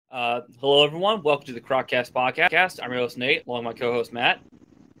Hello, everyone. Welcome to the Croccast podcast. I'm your host, Nate, along with my co-host, Matt.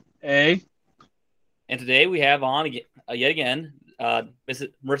 Hey. And today we have on, yet again,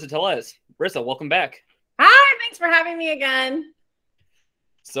 Marisa Tellez. Marisa, welcome back. Hi, thanks for having me again.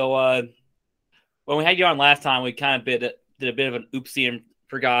 So when we had you on last time, we kind of did a bit of an oopsie and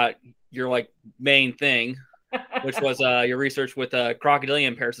forgot your main thing, which was your research with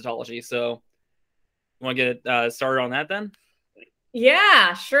crocodilian parasitology. So you want to get started on that then?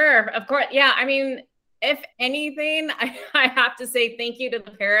 Yeah, sure. Of course. Yeah. I mean, if anything, I have to say thank you to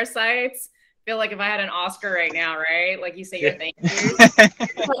the parasites. I feel like if I had an Oscar right now, right? Like you say your thank you.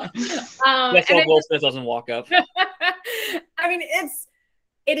 That's why Will Smith doesn't walk up. I mean,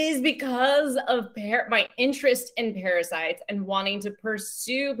 it is because of my interest in parasites and wanting to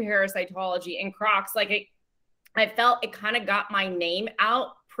pursue parasitology and crocs. I felt it kind of got my name out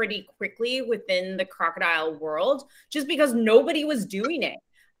pretty quickly within the crocodile world, just because nobody was doing it.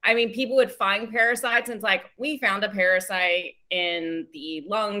 I mean, people would find parasites and it's like, we found a parasite in the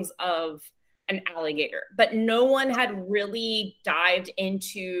lungs of an alligator, but no one had really dived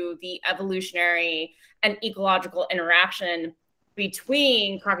into the evolutionary and ecological interaction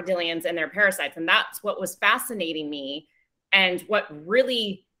between crocodilians and their parasites. And that's what was fascinating me and what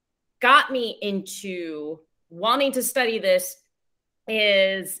really got me into wanting to study this.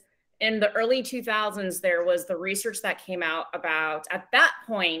 Is in the early 2000s, there was the research that came out about, at that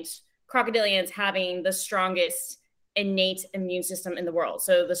point, crocodilians having the strongest innate immune system in the world.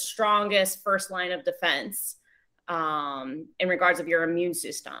 So the strongest first line of defense in regards of your immune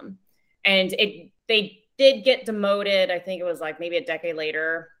system. And they did get demoted. I think it was like maybe a decade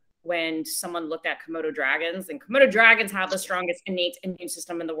later when someone looked at Komodo dragons, and Komodo dragons have the strongest innate immune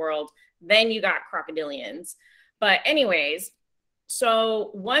system in the world. Then you got crocodilians. But anyways,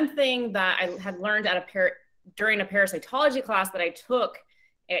 so one thing that I had learned during a parasitology class that I took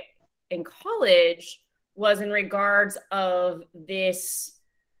in college was in regards of this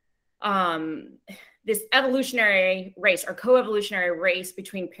evolutionary race or co-evolutionary race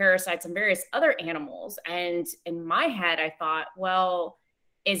between parasites and various other animals. And in my head, I thought, well,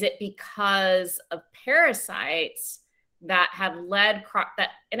 is it because of parasites that have led that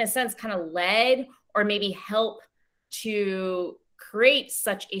in a sense kind of led or maybe help to create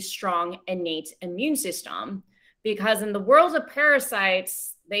such a strong innate immune system? Because in the world of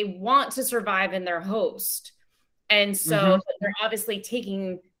parasites, they want to survive in their host. And so they're obviously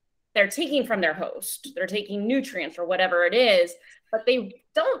taking from their host. They're taking nutrients or whatever it is, but they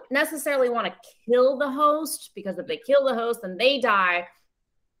don't necessarily want to kill the host, because if they kill the host, then they die.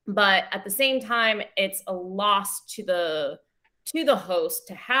 But at the same time, it's a loss to the host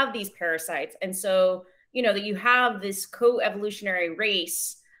to have these parasites. And so that you have this co-evolutionary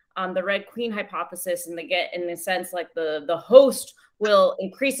race, the Red Queen hypothesis, and they get, in a sense, like the host will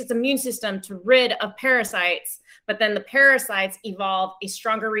increase its immune system to rid of parasites, but then the parasites evolve a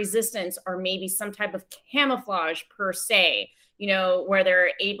stronger resistance or maybe some type of camouflage per se, where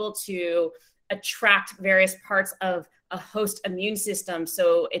they're able to attract various parts of a host immune system.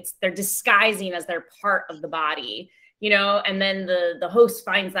 So they're disguising as they're part of the body. And then the host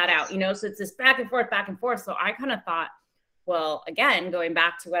finds that out, so it's this back and forth. So I kind of thought, well, again, going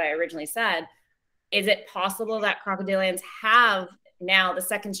back to what I originally said, is it possible that crocodilians have now the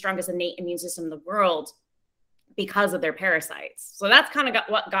second strongest innate immune system in the world because of their parasites? So that's kind of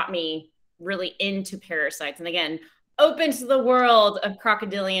what got me really into parasites. And again, open to the world of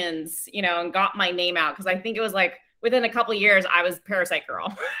crocodilians, and got my name out. Cause I think it was like within a couple of years, I was parasite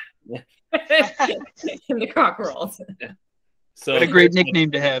girl. Yeah. In the croc world. Yeah. So what a great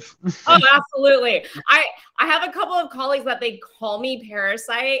nickname to have. Oh, absolutely. I have a couple of colleagues that they call me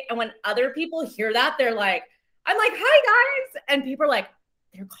Parasite, and when other people hear that, they're like, I'm like, hi guys, and people are like,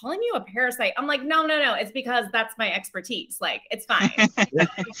 they're calling you a parasite. I'm like, no, it's because that's my expertise. Like, it's fine.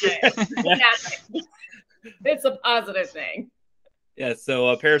 It's a positive thing. Yeah,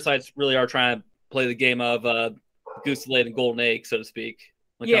 so parasites really are trying to play the game of goose laid and golden egg, so to speak.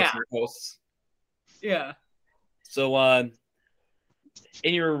 Yeah. Yeah. So,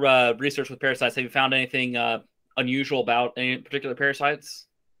 in your research with parasites, have you found anything unusual about any particular parasites?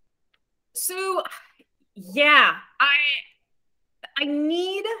 So, yeah, I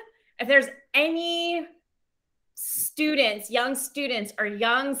need, if there's any students, young students or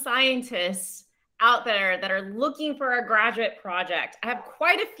young scientists out there that are looking for a graduate project, I have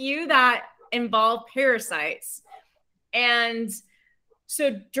quite a few that involve parasites. And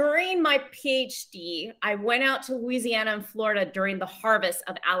so during my PhD, I went out to Louisiana and Florida during the harvest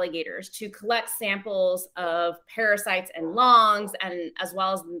of alligators to collect samples of parasites in lungs and as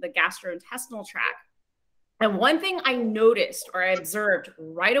well as in the gastrointestinal tract. And one thing I noticed or I observed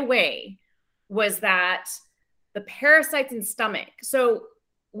right away was that the parasites in stomach. So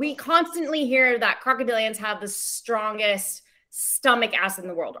we constantly hear that crocodilians have the strongest stomach acid in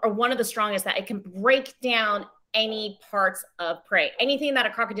the world, or one of the strongest, that it can break down any parts of prey. Anything that a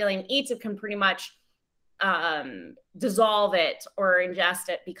crocodilian eats, it can pretty much dissolve it or ingest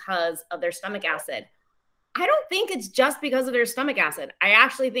it because of their stomach acid. I don't think it's just because of their stomach acid. I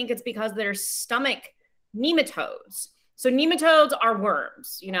actually think it's because of their stomach nematodes. So nematodes are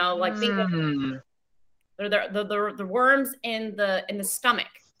worms, you know, like think of they're the worms in the stomach.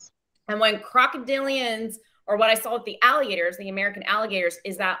 And when crocodilians, or what I saw with the alligators, the American alligators,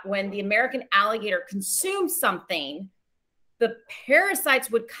 is that when the American alligator consumes something, the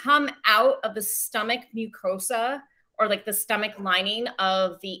parasites would come out of the stomach mucosa, or like the stomach lining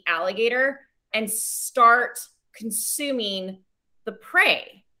of the alligator, and start consuming the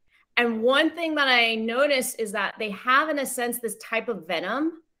prey. And one thing that I noticed is that they have, in a sense, this type of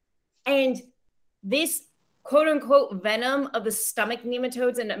venom, and this quote unquote venom of the stomach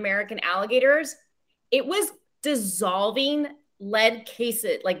nematodes in American alligators, it was dissolving lead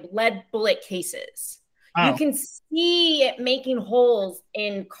cases, like lead bullet cases. Oh. You can see it making holes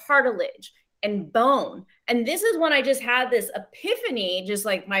in cartilage and bone. And this is when I just had this epiphany, just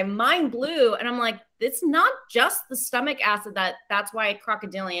like my mind blew. And I'm like, it's not just the stomach acid that's why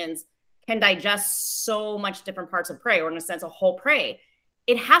crocodilians can digest so much different parts of prey, or in a sense, a whole prey.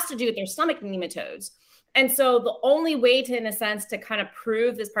 It has to do with their stomach nematodes. And so the only way to, in a sense, to kind of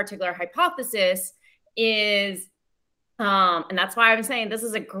prove this particular hypothesis is, and that's why I'm saying this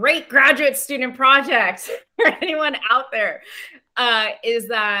is a great graduate student project for anyone out there, is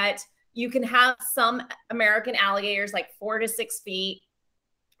that you can have some American alligators like 4 to 6 feet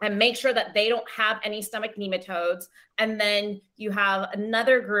and make sure that they don't have any stomach nematodes. And then you have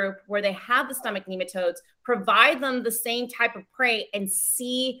another group where they have the stomach nematodes, provide them the same type of prey, and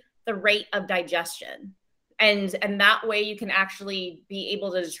see the rate of digestion. And that way you can actually be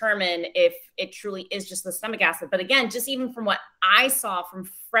able to determine if it truly is just the stomach acid. But again, just even from what I saw from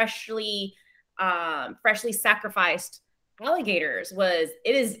freshly sacrificed alligators,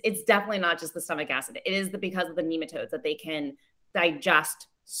 it's definitely not just the stomach acid. It is because of the nematodes that they can digest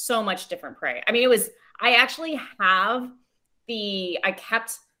so much different prey. I mean, I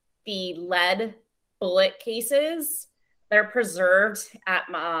kept the lead bullet cases. They're preserved at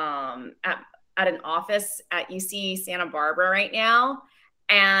an office at UC Santa Barbara right now.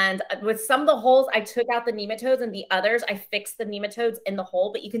 And with some of the holes, I took out the nematodes, and the others, I fixed the nematodes in the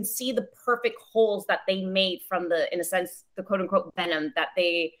hole. But you can see the perfect holes that they made from in a sense, the quote unquote venom that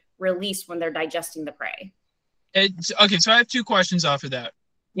they release when they're digesting the prey. Okay, so I have 2 questions off of that.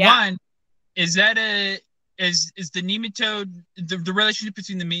 Yeah. One, is that is the nematode, the relationship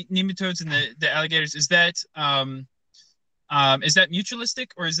between the nematodes and the alligators, is that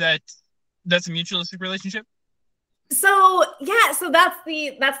mutualistic, or that's a mutualistic relationship? So yeah, so that's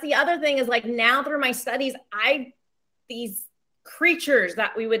the other thing, is like, now through my studies, these creatures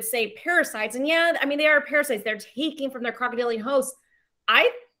that we would say parasites, and yeah, I mean, they are parasites, they're taking from their crocodilian hosts.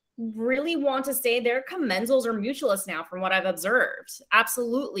 I really want to say they're commensals or mutualists now, from what I've observed.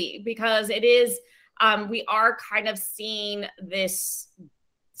 Absolutely, because it is, we are kind of seeing this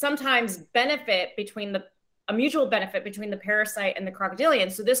sometimes a mutual benefit between the parasite and the crocodilian.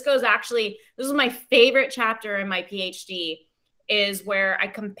 So this is my favorite chapter in my PhD, is where I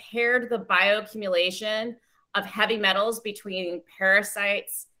compared the bioaccumulation of heavy metals between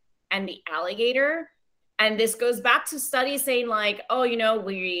parasites and the alligator. And this goes back to studies saying like, oh,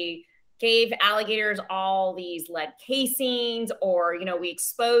 we gave alligators all these lead casings, or, we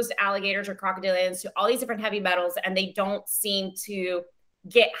exposed alligators or crocodilians to all these different heavy metals, and they don't seem to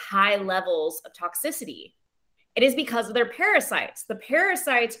get high levels of toxicity. It is because of their parasites. The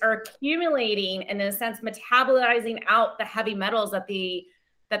parasites are accumulating and, in a sense, metabolizing out the heavy metals that the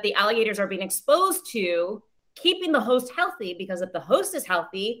alligators are being exposed to, keeping the host healthy. Because if the host is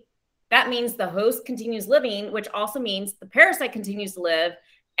healthy, that means the host continues living, which also means the parasite continues to live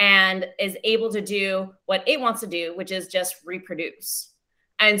and is able to do what it wants to do, which is just reproduce.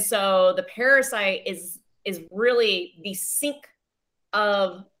 And so the parasite is really the sink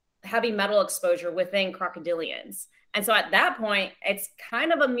of heavy metal exposure within crocodilians. And so at that point, it's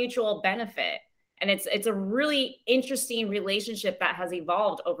kind of a mutual benefit. And it's a really interesting relationship that has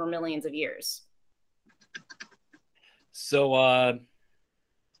evolved over millions of years. So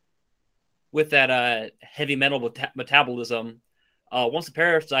with that heavy metal metabolism, once the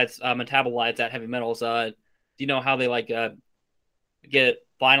parasites metabolize that heavy metals, do you know how they get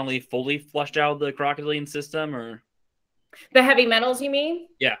finally fully flushed out of the crocodilian system? Or the heavy metals, you mean?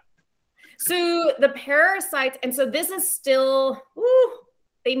 Yeah. So the parasites, and so this is still,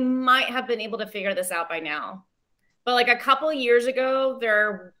 they might have been able to figure this out by now. But like a couple of years ago,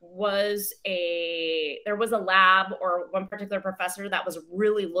 there was a lab or one particular professor that was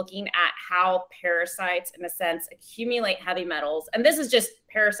really looking at how parasites, in a sense, accumulate heavy metals. And this is just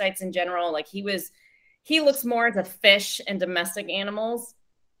parasites in general. Like he looks more into fish and domestic animals.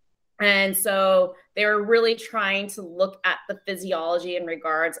 And so they were really trying to look at the physiology in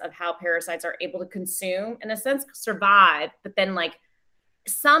regards of how parasites are able to consume, in a sense, survive, but then like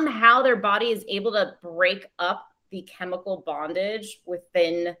somehow their body is able to break up the chemical bondage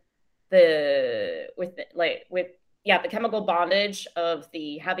within the chemical bondage of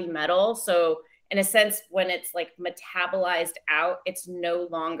the heavy metal. So in a sense, when it's like metabolized out, it's no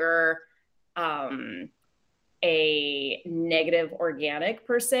longer a negative organic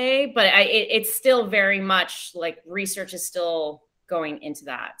per se, but it's still very much like research is still going into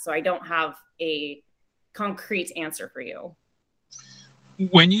that. So I don't have a concrete answer for you.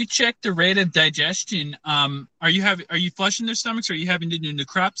 When you check the rate of digestion, are you flushing their stomachs? Or are you having to do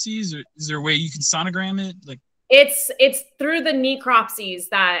necropsies? Or is there a way you can sonogram it? Like it's through the necropsies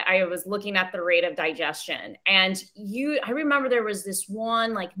that I was looking at the rate of digestion. And I remember there was this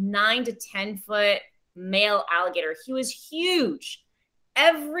one like 9 to 10 foot male alligator. He was huge.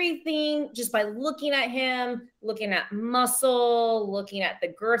 Everything, just by looking at him, looking at muscle, looking at the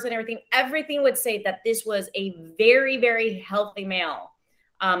girth and everything would say that this was a very, very healthy male.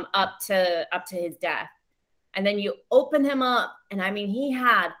 Up to his death. And then you open him up, and I mean, he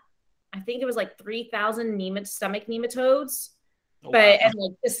had, I think it was like 3,000 stomach nematodes. Oh, but wow. And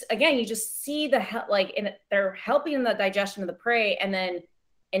like this again, you just see they're helping in the digestion of the prey. And then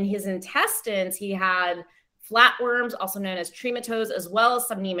in his intestines, he had flatworms, also known as trematodes, as well as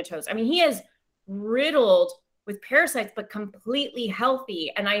some nematodes. I mean, he is riddled with parasites, but completely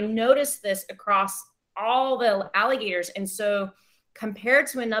healthy. And I noticed this across all the alligators. And so compared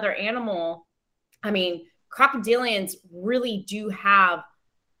to another animal, I mean, crocodilians really do have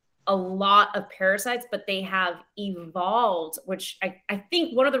a lot of parasites, but they have evolved, which I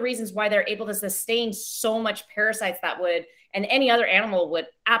think one of the reasons why they're able to sustain so much parasites and any other animal would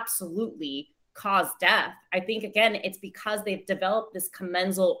absolutely cause death. I think, again, it's because they've developed this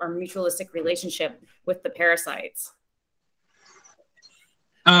commensal or mutualistic relationship with the parasites.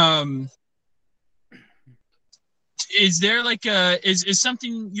 Is there like is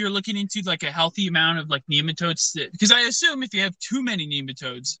something you're looking into, like a healthy amount of like nematodes? Because I assume if you have too many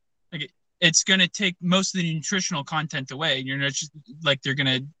nematodes, like it's going to take most of the nutritional content away. You're not just like they're not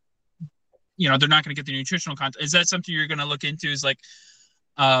going to get the nutritional content. Is that something you're going to look into? Is like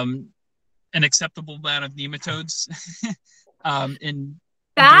an acceptable amount of nematodes?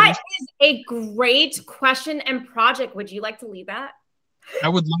 That is a great question and project. Would you like to lead that? I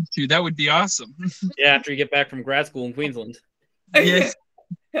would love to. That would be awesome. Yeah, after you get back from grad school in Queensland. Yes.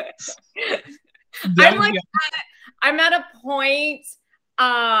 I'm at a point,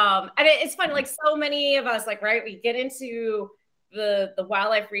 and it's funny, like so many of us, like, right, we get into the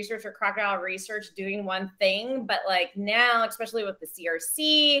wildlife research or crocodile research doing one thing, but like now, especially with the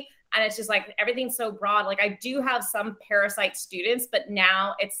CRC, and it's just like everything's so broad. Like I do have some parasite students, but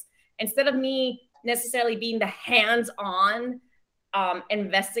now it's, instead of me necessarily being the hands-on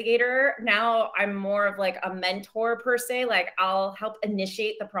investigator, now I'm more of like a mentor per se. Like I'll help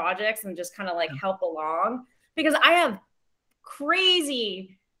initiate the projects and just kind of like help along, because I have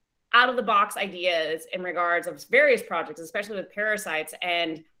crazy out of the box ideas in regards of various projects, especially with parasites.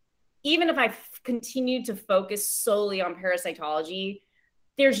 And even if I continued to focus solely on parasitology,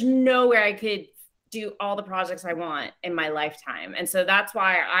 there's no way I could do all the projects I want in my lifetime. And so that's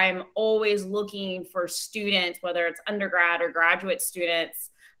why I'm always looking for students, whether it's undergrad or graduate students,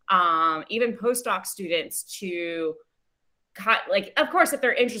 even postdoc students, to like, of course, if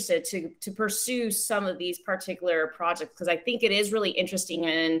they're interested, to pursue some of these particular projects, because I think it is really interesting,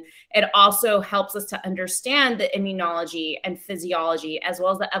 and it also helps us to understand the immunology and physiology as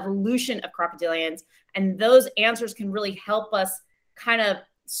well as the evolution of crocodilians. And those answers can really help us kind of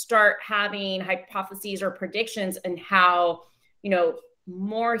start having hypotheses or predictions and how,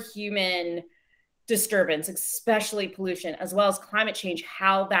 more human disturbance, especially pollution, as well as climate change,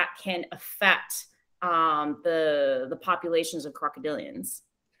 how that can affect the populations of crocodilians.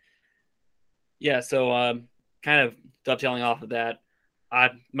 Yeah, so kind of dovetailing off of that,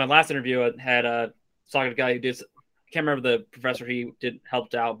 my last interview I had talking to a guy who did, I can't remember the professor he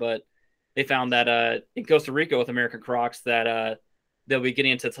helped out, but they found that in Costa Rica with American crocs that they'll be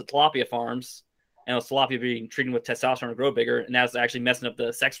getting into tilapia farms, and those tilapia being treated with testosterone to grow bigger, and that's actually messing up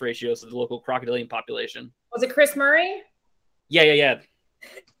the sex ratios of the local crocodilian population. Was it Chris Murray? Yeah.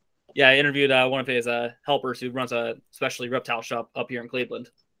 Yeah, I interviewed one of his helpers who runs a specialty reptile shop up here in Cleveland.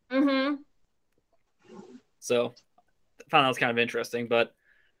 Mm-hmm. So I found that was kind of interesting, but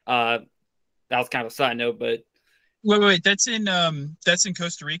that was kind of a side note. But Wait, that's in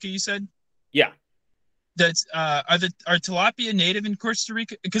Costa Rica, you said? yeah. That's are tilapia native in Costa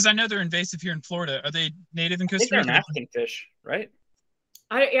Rica? Because I know they're invasive here in Florida. Are they native in Costa Rica? They're an Rica? African fish, right?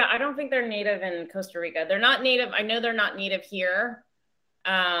 I don't think they're native in Costa Rica. They're not native. I know they're not native here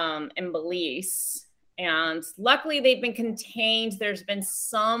in Belize. And luckily they've been contained. There's been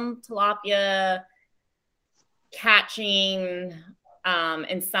some tilapia catching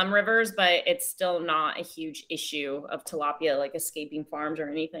in some rivers, but it's still not a huge issue of tilapia like escaping farms or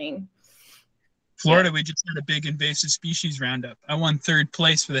anything. Florida, we just had a big invasive species roundup. I won 3rd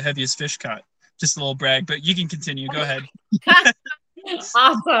place for the heaviest fish caught. Just a little brag, but you can continue. Go ahead.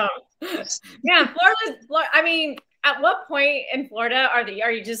 Awesome. Yeah, Florida. I mean, at what point in Florida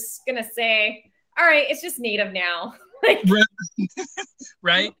are you just gonna say, all right, it's just native now? Like,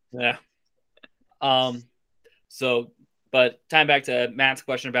 right? Yeah. So, but tying back to Matt's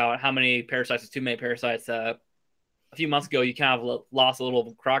question about how many parasites is too many parasites, a few months ago, you kind of lost a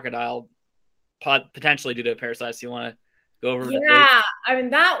little crocodile, potentially due to parasites. You want to go over? Yeah, I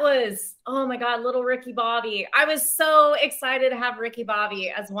mean, that was, oh my God, little Ricky Bobby. I was so excited to have Ricky Bobby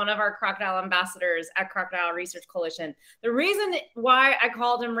as one of our crocodile ambassadors at Crocodile Research Coalition. The reason why I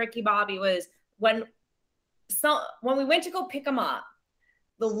called him Ricky Bobby was when we went to go pick him up,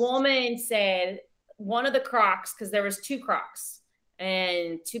 the woman said one of the crocs, because there was 2 crocs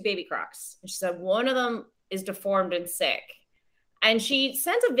and 2 baby crocs. And she said one of them is deformed and sick. And she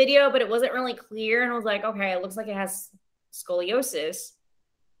sent a video, but it wasn't really clear. And I was like, okay, it looks like it has scoliosis.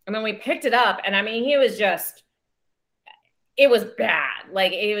 And then we picked it up. And I mean, it was bad.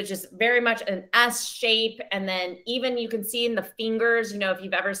 Like, it was just very much an S shape. And then even you can see in the fingers, if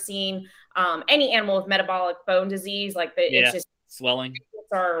you've ever seen any animal with metabolic bone disease, like it's just swelling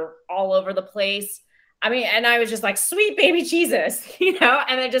are all over the place. I mean, and I was just like, sweet baby Jesus,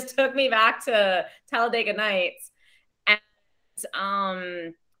 and it just took me back to Talladega Nights.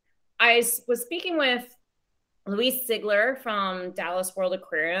 And I was speaking with Luis Sigler from Dallas World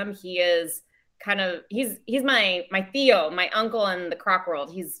Aquarium. He is he's my Theo, my uncle in the croc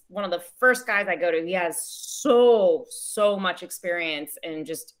world. He's one of the first guys I go to. He has so much experience in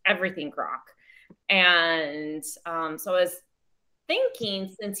just everything croc. And so I was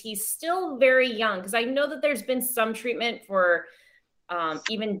thinking, since he's still very young, because I know that there's been some treatment for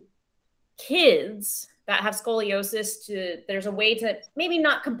even kids that have scoliosis, there's a way to maybe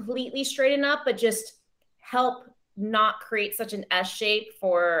not completely straighten up, but just help not create such an S shape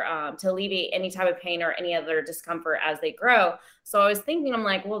to alleviate any type of pain or any other discomfort as they grow. So I was thinking, I'm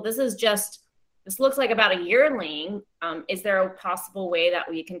like, well, this looks like about a yearling. Is there a possible way that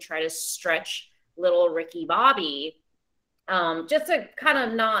we can try to stretch little Ricky Bobby just to kind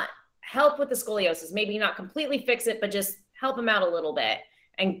of not help with the scoliosis, maybe not completely fix it, but just help him out a little bit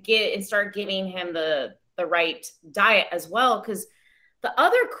and start giving him the right diet as well. Because the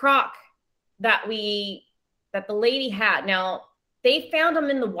other croc that the lady had, now they found them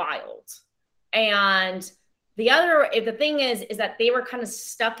in the wild, and the thing is that they were kind of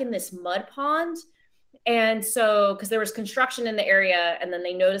stuck in this mud pond. And so, because there was construction in the area, and then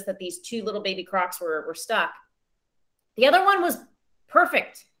they noticed that these 2 little baby crocs were stuck. The other one was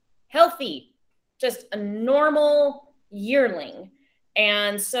perfect, healthy, just a normal yearling.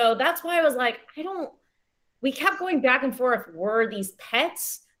 And so that's why I was like, we kept going back and forth. Were these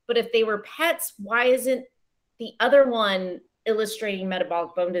pets? But if they were pets, why isn't the other one illustrating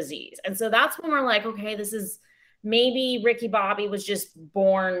metabolic bone disease? And so that's when we're like, okay, this is maybe Ricky Bobby was just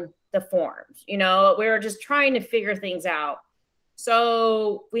born deformed. We were just trying to figure things out.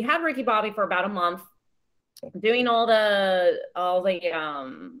 So we had Ricky Bobby for about a month, doing all the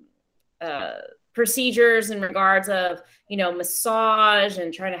procedures in regards of, massage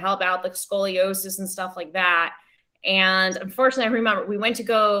and trying to help out the scoliosis and stuff like that. And unfortunately, I remember we went to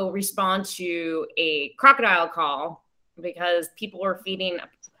go respond to a crocodile call because people were feeding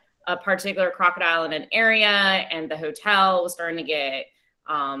a particular crocodile in an area, and the hotel was starting to get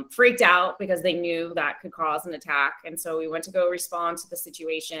freaked out because they knew that could cause an attack. And so we went to go respond to the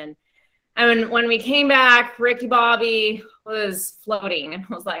situation. And when we came back, Ricky Bobby was floating, and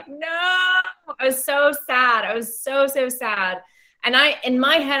I was like, no, I was so sad. I was so sad. And in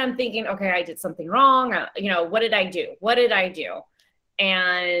my head, I'm thinking, okay, I did something wrong. What did I do?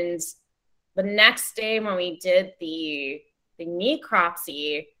 And the next day when we did the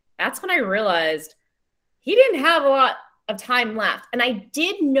necropsy, that's when I realized he didn't have a lot of time left. And I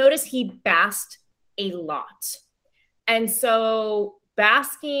did notice he basked a lot. And so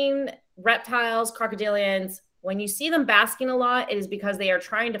basking reptiles, crocodilians, when you see them basking a lot, it is because they are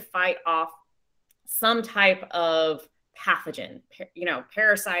trying to fight off some type of pathogen,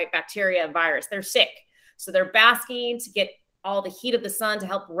 parasite, bacteria, virus. They're sick. So they're basking to get all the heat of the sun to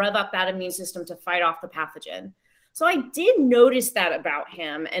help rev up that immune system to fight off the pathogen. So I did notice that about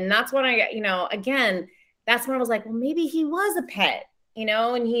him. And that's when again, that's when I was like, well, maybe he was a pet,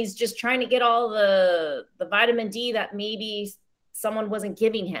 and he's just trying to get all the vitamin D that maybe someone wasn't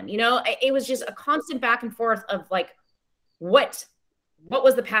giving him. It was just a constant back and forth of like, what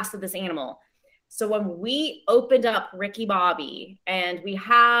was the past of this animal? So when we opened up Ricky Bobby, and we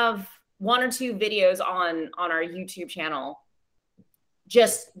have 1 or 2 videos on our YouTube channel,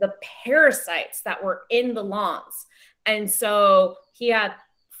 just the parasites that were in the lungs. And so he had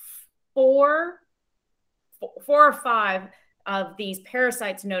 4 or 5 of these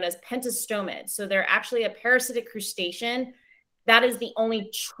parasites known as pentastomids. So they're actually a parasitic crustacean. That is the only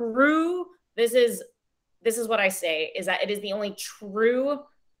true, this is what I say, is that it is the only true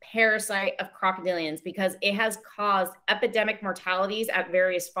parasite of crocodilians, because it has caused epidemic mortalities at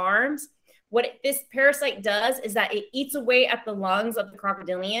various farms. What this parasite does is that it eats away at the lungs of the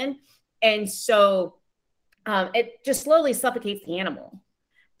crocodilian. And so it just slowly suffocates the animal.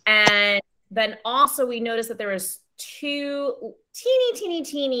 And then also we noticed that there was 2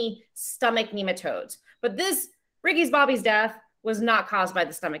 teeny stomach nematodes. But this Ricky's Bobby's death was not caused by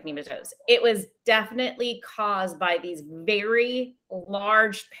the stomach nematodes. It was definitely caused by these very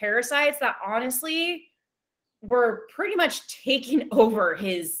large parasites that honestly were pretty much taking over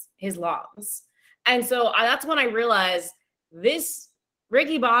his lungs. And so that's when I realized this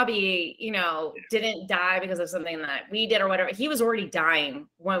Ricky Bobby, didn't die because of something that we did or whatever. He was already dying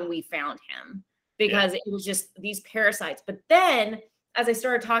when we found him, because it was just these parasites. But then as I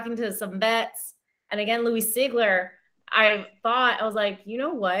started talking to some vets, and again, Louis Sigler, I was like, you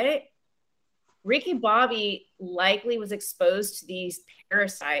know what? Ricky Bobby likely was exposed to these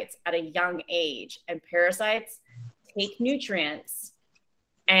parasites at a young age, and parasites take nutrients.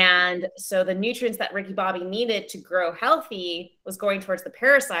 And so the nutrients that Ricky Bobby needed to grow healthy was going towards the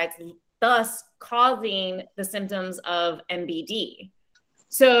parasites, thus causing the symptoms of MBD.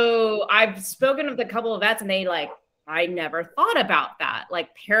 So I've spoken with a couple of vets, and they I never thought about that, like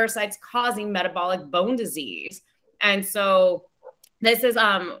parasites causing metabolic bone disease. And so this is,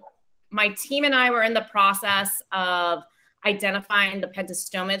 my team and I were in the process of identifying the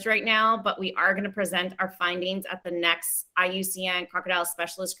pentastomids right now, but we are going to present our findings at the next IUCN Crocodile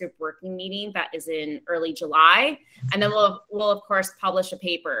Specialist Group working meeting that is in early July. And then we'll of course publish a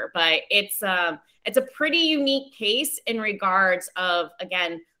paper, but it's a pretty unique case in regards of,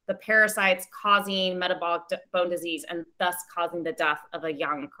 again, the parasites causing metabolic bone disease and thus causing the death of a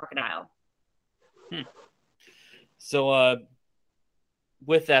young crocodile. So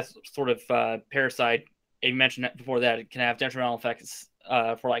with that sort of parasite, you mentioned that before, that it can have detrimental effects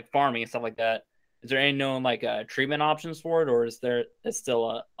for like farming and stuff like that. Is there any known treatment options for it, or is it's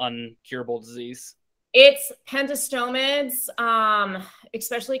still an uncurable disease? It's pentastomids,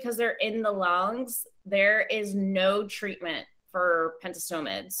 especially because they're in the lungs. There is no treatment for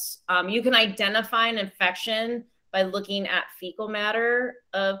pentastomids. You can identify an infection by looking at fecal matter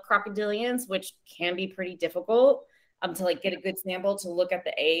of crocodilians, which can be pretty difficult to get a good sample, to look at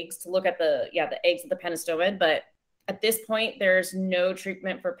the eggs, to look at the eggs of the pentastomid. But at this point, there's no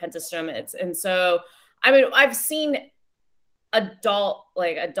treatment for pentastomids. And so, I've seen adult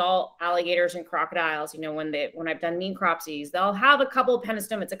alligators and crocodiles, when I've done necropsies, they'll have a couple of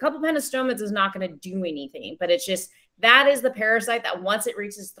pentastomids. A couple of pentastomids is not going to do anything, but it's just, that is the parasite that once it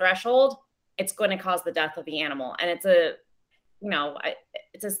reaches threshold, it's going to cause the death of the animal. And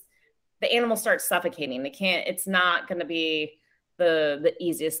the animal starts suffocating. It's not going to be the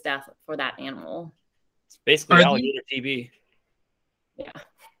easiest death for that animal. It's basically alligator TB. Yeah.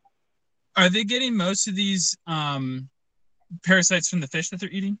 Are they getting most of these parasites from the fish that they're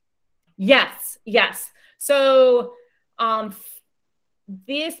eating? Yes. So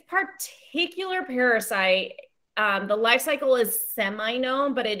this particular parasite, the life cycle is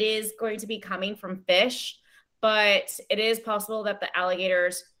semi-known, but it is going to be coming from fish. But it is possible that the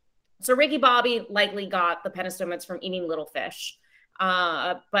alligators, so Ricky Bobby likely got the pentastomids from eating little fish.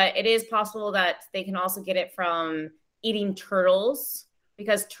 But it is possible that they can also get it from eating turtles,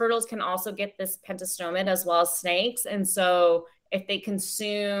 because turtles can also get this pentastomid as well as snakes. And so if they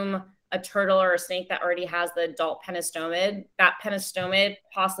consume a turtle or a snake that already has the adult pentastomid, that pentastomid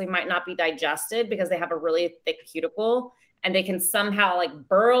possibly might not be digested because they have a really thick cuticle, and they can somehow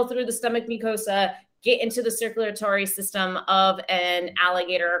burrow through the stomach mucosa, get into the circulatory system of an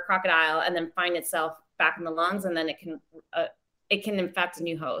alligator or crocodile, and then find itself back in the lungs. And then it it can infect a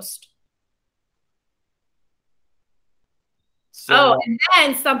new host. So, and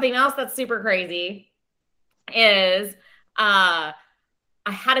then something else that's super crazy is I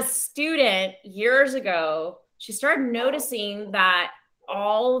had a student years ago. She started noticing that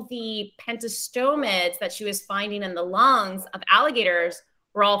all the pentostomids that she was finding in the lungs of alligators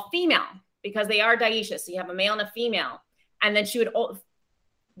were all female because they are dioecious. So you have a male and a female. And then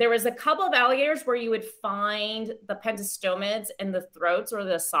there was a couple of alligators where you would find the pentostomids in the throats or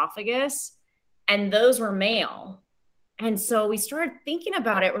the esophagus, and those were male. And so we started thinking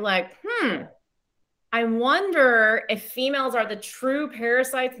about it. We're like, I wonder if females are the true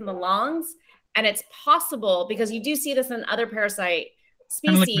parasites in the lungs. And it's possible because you do see this in other parasite species.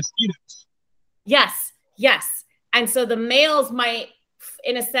 Kind of like mosquitoes. Yes. And so the males might,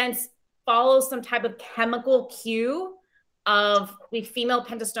 in a sense, follow some type of chemical cue of the female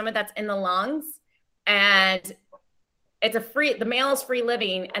pentostomid that's in the lungs. And the male is free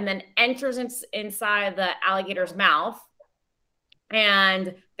living and then enters inside the alligator's mouth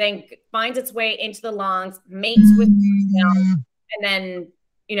and then finds its way into the lungs, mates with the female, and then,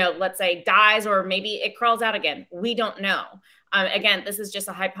 let's say dies, or maybe it crawls out again. We don't know. Again, this is just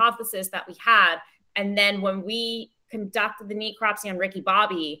a hypothesis that we had. And then when we conducted the necropsy on Ricky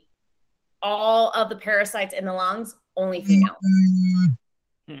Bobby, all of the parasites in the lungs, only female.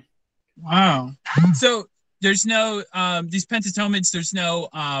 Wow. So there's no, these pentostomids, there's no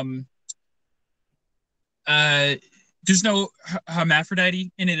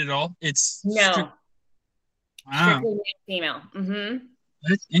hermaphrodite in it at all. It's no. Wow. Strictly female. Mm-hmm.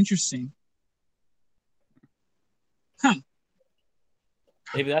 That's interesting. Huh.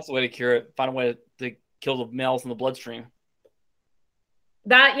 Maybe that's the way to cure it. Find a way to kill the males in the bloodstream.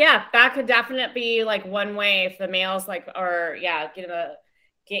 That could definitely be like one way if the males get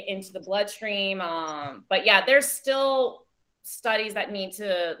into the bloodstream. But yeah, there's still studies that need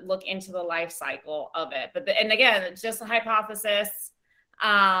to look into the life cycle of it. And again, it's just a hypothesis.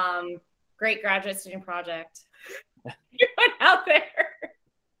 Great graduate student project. You went out there.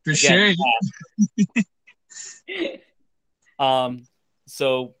 For sure.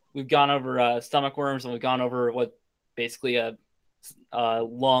 So we've gone over stomach worms, and we've gone over what basically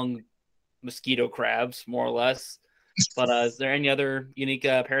lung mosquito crabs, more or less. But is there any other unique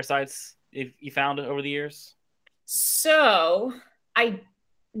parasites you found over the years? So I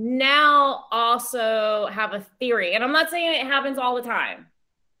now also have a theory, and I'm not saying it happens all the time,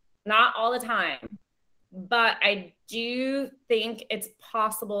 not all the time, but I do think it's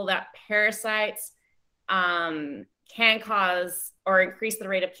possible that parasites can cause or increase the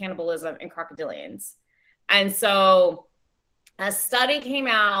rate of cannibalism in crocodilians. And so a study came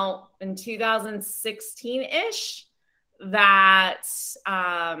out in 2016-ish that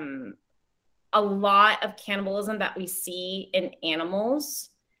a lot of cannibalism that we see in animals,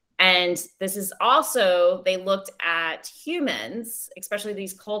 and this is also, they looked at humans, especially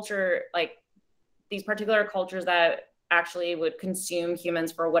these particular cultures that actually would consume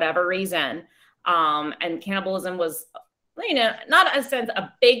humans for whatever reason. And cannibalism was, not in a sense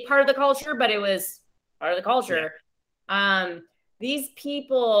a big part of the culture, but it was part of the culture. Yeah. These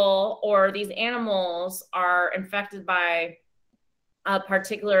people or these animals are infected by a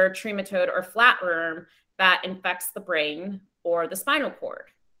particular trematode or flatworm that infects the brain or the spinal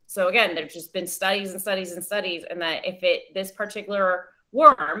cord. So again, there's just been studies and studies and studies, and that if this particular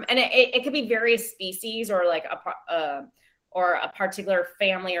worm, and it could be various species or like a particular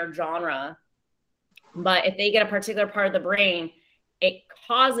family or genre, but if they get a particular part of the brain, it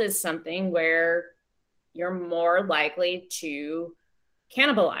causes something where you're more likely to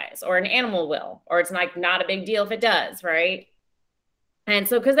cannibalize, or an animal will, or it's like not a big deal if it does, right? And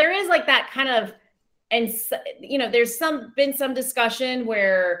so, because there is like that kind of, and there's been some discussion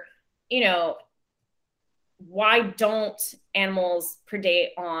where, why don't animals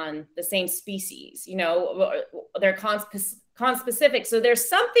predate on the same species? They're conspecific. So there's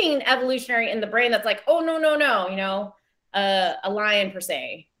something evolutionary in the brain that's like, oh, no, a lion per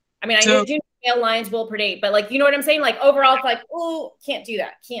se. I mean, I do know lions will predate, but like, you know what I'm saying? Like overall, it's like, oh, can't do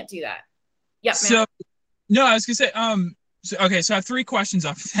that. Yeah. So, no, I was gonna say, so I have 3 questions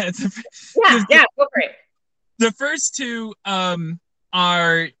off of that. Yeah, go for it. The first 2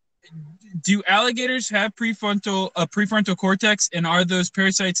 are: do alligators have prefrontal cortex, and are those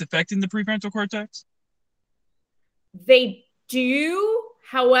parasites affecting the prefrontal cortex? They do.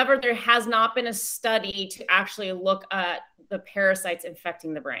 However, there has not been a study to actually look at the parasites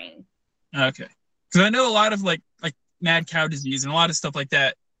infecting the brain. Okay. Because I know a lot of like mad cow disease and a lot of stuff like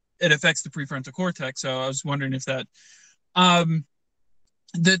that, it affects the prefrontal cortex. So I was wondering if that. The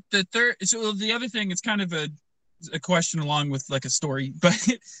third. So the other thing, it's kind of a a question along with like a story, but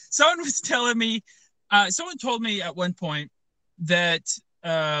someone was telling me, someone told me at one point that,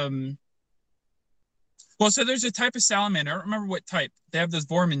 well, so there's a type of salamander. I don't remember what type. They have those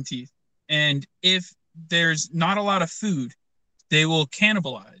Vorman teeth. And if there's not a lot of food, they will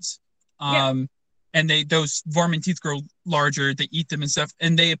cannibalize. And those Vorman teeth grow larger. They eat them and stuff.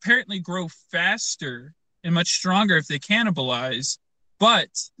 And they apparently grow faster and much stronger if they cannibalize. But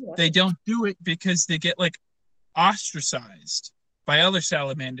they don't do it because they get like ostracized by other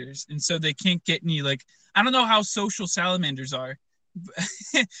salamanders. And so they can't get any, like, I don't know how social salamanders are,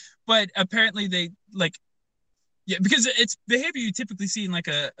 but apparently they like, yeah, because it's behavior you typically see in like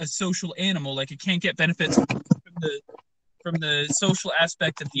a social animal. Like it can't get benefits from the social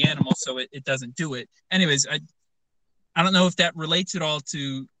aspect of the animal, so it doesn't do it. Anyways, I don't know if that relates at all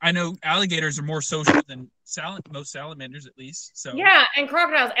to. I know alligators are more social than most salamanders, at least. So yeah, and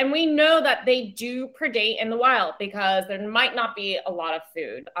crocodiles, and we know that they do predate in the wild because there might not be a lot of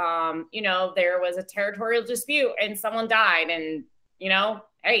food. You know, there was a territorial dispute and someone died, and you know,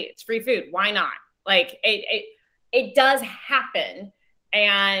 hey, it's free food. Why not? Like it does happen,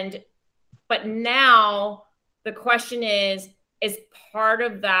 but now the question is part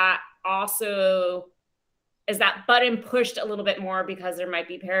of that also. Is that button pushed a little bit more because there might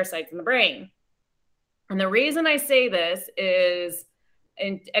be parasites in the brain? And the reason I say this is,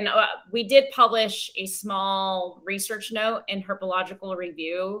 we did publish a small research note in Herpetological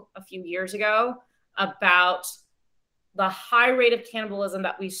Review a few years ago about the high rate of cannibalism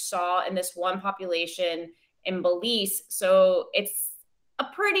that we saw in this one population in Belize. So it's a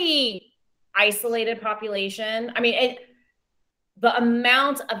pretty isolated population. I mean, the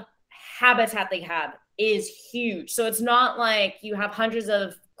amount of habitat they have is huge. So it's not like you have hundreds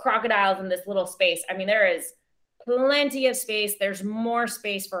of crocodiles in this little space. I mean, there is plenty of space. There's more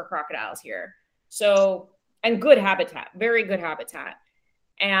space for crocodiles here. So, and good habitat, very good habitat.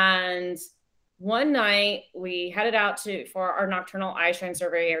 And one night we headed out for our nocturnal eye shine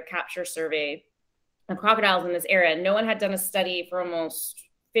survey or capture survey of crocodiles in this area. No one had done a study for almost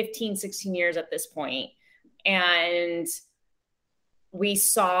 15, 16 years at this point. And we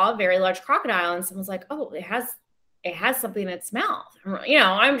saw a very large crocodile and someone's like, oh, it has something in its mouth. You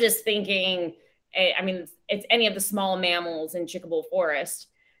know, I'm just thinking, I mean, it's any of the small mammals in Chickabull Forest.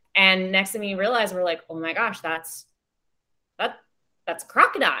 And next thing we realize, we're like, oh my gosh, that's a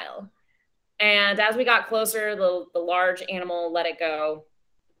crocodile. And as we got closer, the large animal let it go.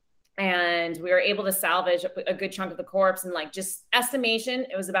 And we were able to salvage a good chunk of the corpse. And like, just estimation,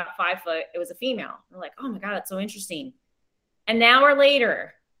 it was about 5 foot. It was a female. We're like, oh my God, that's so interesting. An hour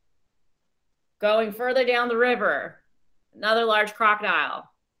later, going further down the river, another large crocodile.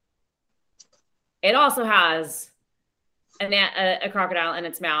 It also has a crocodile in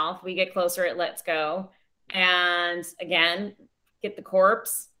its mouth. We get closer, it lets go. And again, get the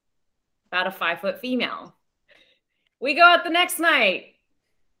corpse, about a 5 foot female. We go out the next night,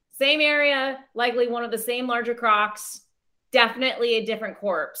 same area, likely one of the same larger crocs, definitely a different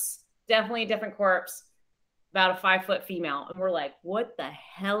corpse, about a 5 foot female. And we're like, what the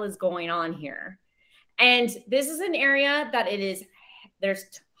hell is going on here? And this is an area that there's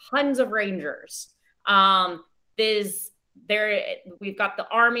tons of rangers. We've got the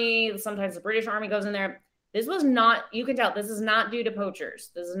army, sometimes the British Army goes in there. This was not, you can tell, this is not due to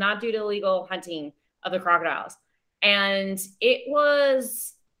poachers. This is not due to illegal hunting of the crocodiles. And it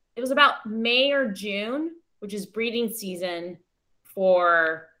was about May or June, which is breeding season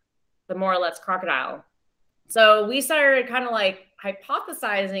for the Moralettes crocodile. So we started kind of like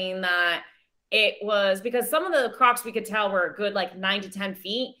hypothesizing that it was because some of the crocs we could tell were a good like 9 to 10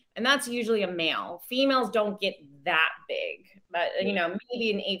 feet. And that's usually a male. Females don't get that big, but you know,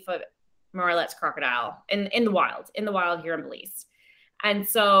 maybe an 8 foot Moralettes crocodile in the wild here in Belize. And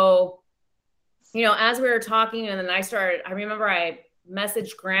so, you know, as we were talking, and then I remember I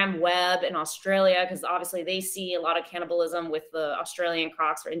messaged Graham Webb in Australia, because obviously they see a lot of cannibalism with the Australian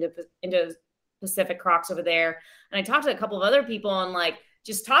crocs or Indo-Pacific crocs over there. And I talked to a couple of other people, and like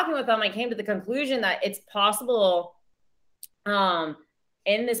just talking with them, I came to the conclusion that it's possible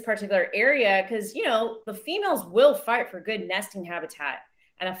in this particular area, because, you know, the females will fight for good nesting habitat.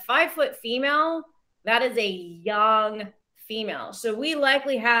 And a 5 foot female, that is a young female. So we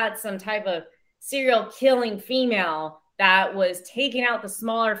likely had some type of serial killing female that was taking out the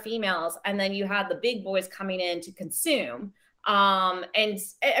smaller females. And then you had the big boys coming in to consume. And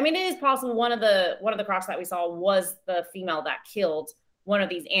I mean, it is possible one of the crocs that we saw was the female that killed one of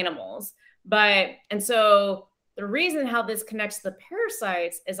these animals. And so the reason how this connects to the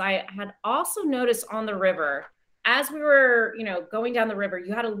parasites is I had also noticed on the river, as we were, you know, going down the river,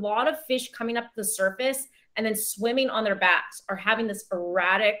 you had a lot of fish coming up to the surface and then swimming on their backs or having this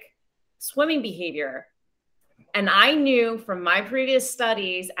erratic swimming behavior. And I knew from my previous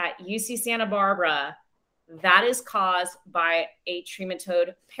studies at UC Santa Barbara, that is caused by a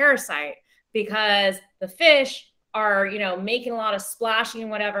trematode parasite, because the fish are, making a lot of splashing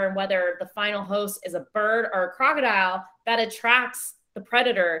and whatever. And whether the final host is a bird or a crocodile, that attracts the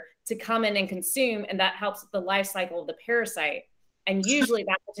predator to come in and consume. And that helps with the life cycle of the parasite. And usually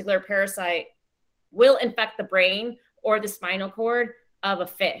that particular parasite will infect the brain or the spinal cord of a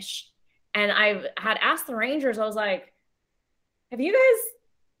fish. And I had asked the rangers, I was like, have you guys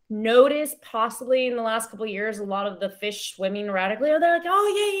noticed possibly in the last couple of years a lot of the fish swimming erratically? They're like,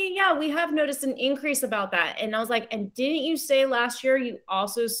 oh yeah, we have noticed an increase about that. And I was like, and didn't you say last year you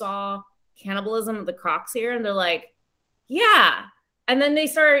also saw cannibalism of the crocs here? And they're like, yeah. And then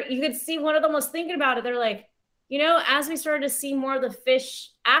you could see one of them was thinking about it. They're like, as we started to see more of the fish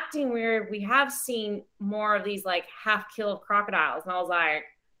acting weird, we have seen more of these like half-killed crocodiles. And I was like,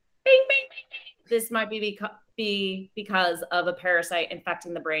 bing, bing, bing, bing. This might be because of a parasite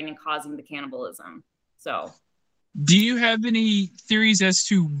infecting the brain and causing the cannibalism. So, do you have any theories as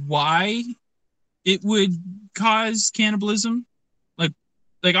to why it would cause cannibalism?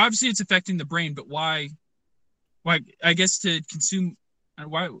 Like obviously it's affecting the brain, but why? I guess to consume.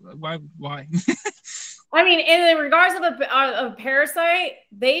 Why? I mean, in regards of a parasite,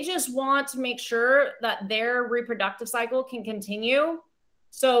 they just want to make sure that their reproductive cycle can continue.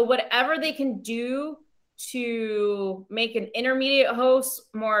 So whatever they can do to make an intermediate host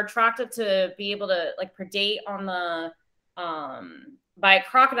more attractive to be able to like predate on the by a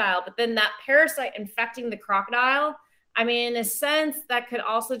crocodile, but then that parasite infecting the crocodile, I mean, in a sense, that could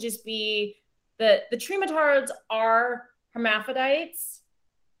also just be the trematodes are hermaphrodites,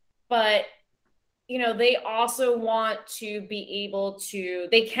 but they also want to be able to,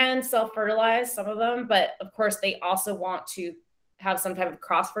 they can self-fertilize, some of them, but of course they also want to have some type of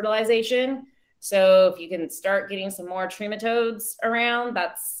cross-fertilization. So if you can start getting some more trematodes around,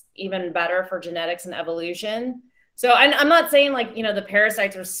 that's even better for genetics and evolution. So I'm not saying like, the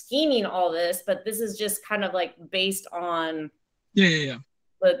parasites are scheming all this, but this is just kind of like based on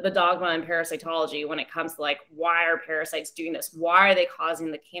the dogma in parasitology when it comes to like, why are parasites doing this? Why are they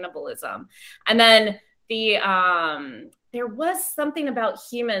causing the cannibalism? And then there was something about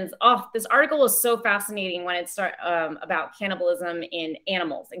humans. Oh, this article was so fascinating when it started about cannibalism in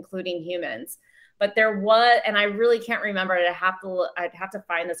animals, including humans. But there was, and I really can't remember it. I'd have to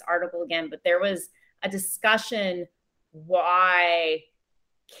find this article again, but there was a discussion why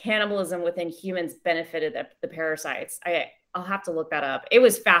cannibalism within humans benefited the parasites. I'll have to look that up. It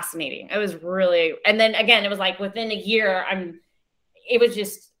was fascinating. It was really, and then again, it was like within a year, it was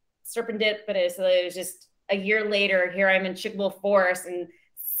just serendipitous. So it was just a year later, here I'm in Chickasaw Forest and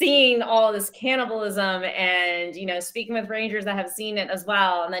seeing all of this cannibalism and, speaking with rangers that have seen it as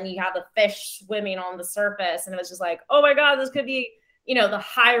well. And then you have the fish swimming on the surface. And it was just like, oh my God, this could be, the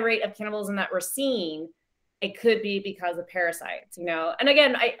high rate of cannibalism that we're seeing. It could be because of parasites, And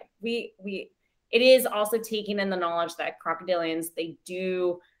again, it is also taking in the knowledge that crocodilians, they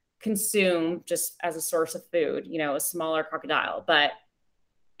do consume just as a source of food, a smaller crocodile, but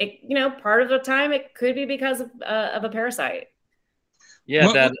it, part of the time it could be because of a parasite.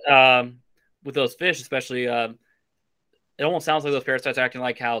 Yeah, with those fish, especially, it almost sounds like those parasites are acting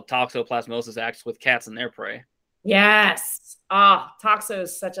like how toxoplasmosis acts with cats and their prey. Yes. Toxo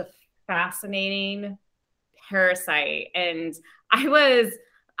is such a fascinating parasite. And I was,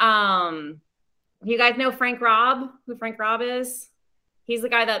 you guys know Frank Robb, who Frank Robb is? He's the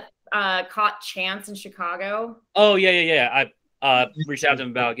guy that caught Chance in Chicago. Oh, yeah. I reached out to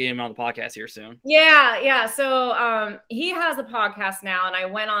him about getting him on the podcast here soon. Yeah. So he has a podcast now, and I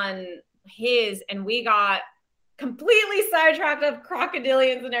went on his, and we got completely sidetracked of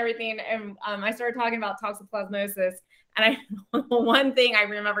crocodilians and everything. And I started talking about toxoplasmosis. And one thing I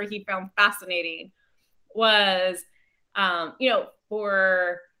remember he found fascinating was,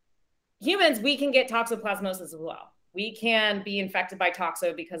 for humans, we can get toxoplasmosis as well. We can be infected by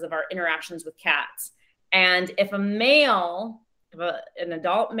toxo because of our interactions with cats. And if an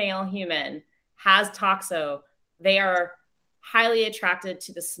adult male human has toxo, they are highly attracted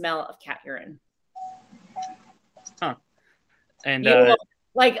to the smell of cat urine. Huh. And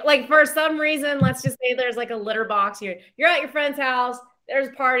like for some reason, let's just say there's like a litter box. You're at your friend's house, there's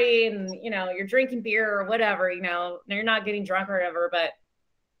a party, and you're drinking beer or whatever, you're not getting drunk or whatever, but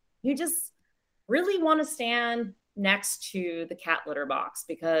you just really want to stand next to the cat litter box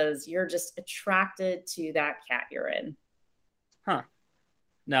because you're just attracted to that cat urine. Huh.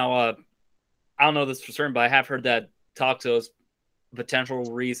 Now, I don't know this for certain, but I have heard that toxo is potential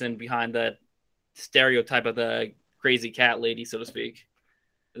reason behind that stereotype of the crazy cat lady, so to speak.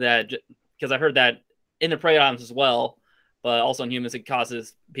 That because I heard that in the prey items as well, but also in humans, it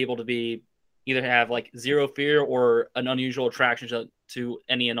causes people to be either have like zero fear or an unusual attraction to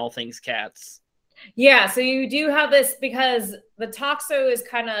any and all things cats. Yeah, so you do have this because the toxo is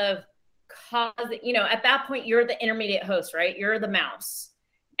kind of at that point you're the intermediate host, right? You're the mouse.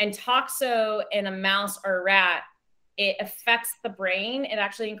 And toxo in a mouse or a rat, it affects the brain. It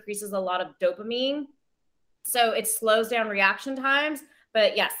actually increases a lot of dopamine. So it slows down reaction times.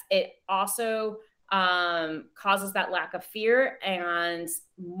 But yes, it also causes that lack of fear and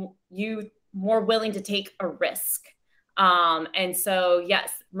you more willing to take a risk. And so,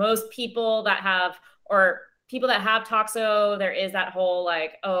 yes, most people that have toxo, there is that whole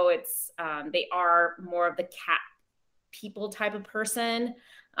like, oh, it's they are more of the cat people type of person.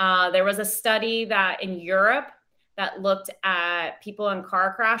 There was a study that in Europe that looked at people in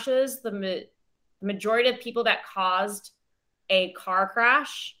car crashes. The majority of people that caused a car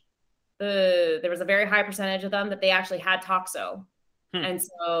crash, there was a very high percentage of them that they actually had toxo. And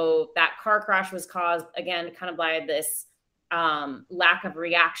so that car crash was caused, again, kind of by this lack of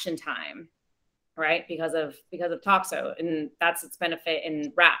reaction time, right? Because of toxo. And that's its benefit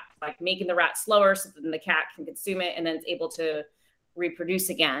in rat, like making the rat slower so that the cat can consume it and then it's able to reproduce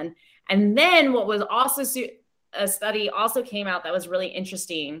again. And then what was also a study also came out that was really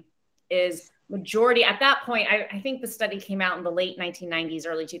interesting is majority at that point, I think the study came out in the late 1990s,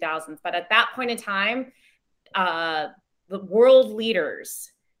 early 2000s, but at that point in time, the world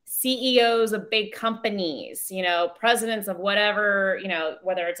leaders, CEOs of big companies, presidents of whatever,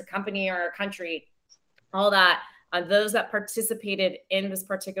 whether it's a company or a country, all that, those that participated in this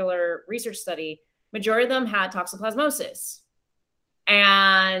particular research study, majority of them had toxoplasmosis.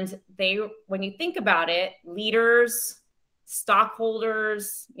 And when you think about it, leaders,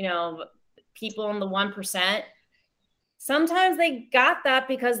 stockholders, people in the 1%, sometimes they got that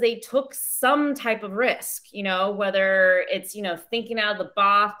because they took some type of risk, whether it's, thinking out of the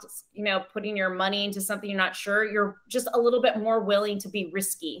box, putting your money into something you're not sure, you're just a little bit more willing to be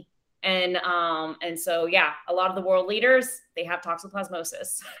risky. And so, yeah, a lot of the world leaders, they have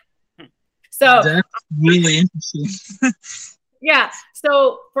toxoplasmosis. So that's really interesting. Yeah.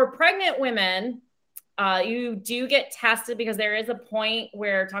 So for pregnant women, you do get tested because there is a point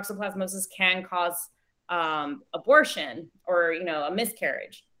where toxoplasmosis can cause abortion or, a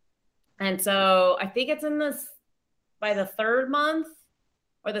miscarriage. And so I think it's by the 3rd month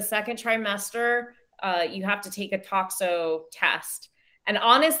or the 2nd trimester, you have to take a toxo test. And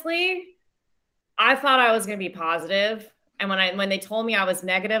honestly, I thought I was going to be positive. And when they told me I was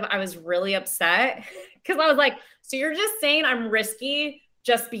negative, I was really upset because I was like, so you're just saying I'm risky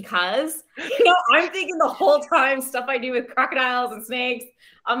just because? I'm thinking the whole time stuff I do with crocodiles and snakes.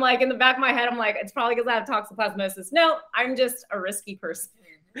 I'm like, in the back of my head, I'm like, it's probably because I have toxoplasmosis. No, I'm just a risky person.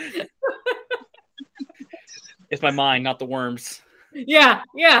 It's my mind, not the worms. Yeah.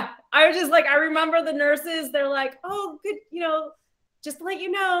 I was just like, I remember the nurses, they're like, oh, good, just to let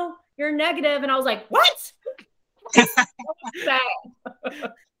you know, you're negative. And I was like, what?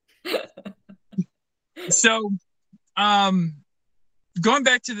 So, going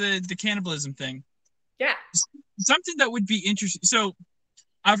back to the cannibalism thing. Yeah. Something that would be interesting. So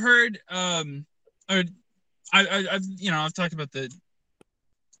I've heard, I've talked about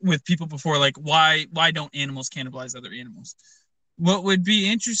with people before, like why don't animals cannibalize other animals? What would be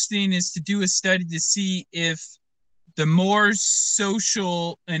interesting is to do a study to see if the more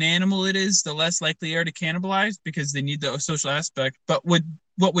social an animal it is, the less likely they are to cannibalize because they need the social aspect. But what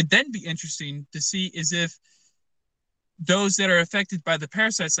would then be interesting to see is if those that are affected by the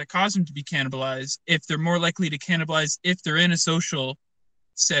parasites that cause them to be cannibalized, if they're more likely to cannibalize if they're in a social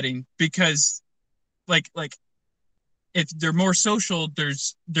setting, because like if they're more social, they're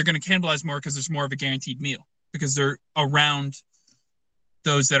going to cannibalize more because there's more of a guaranteed meal because they're around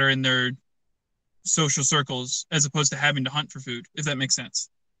those that are in their social circles as opposed to having to hunt for food, if that makes sense.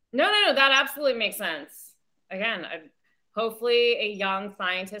 No, that absolutely makes sense. Again, hopefully a young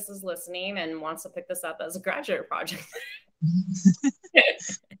scientist is listening and wants to pick this up as a graduate project.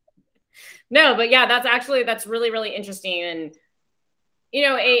 No, but yeah, that's really, really interesting. And,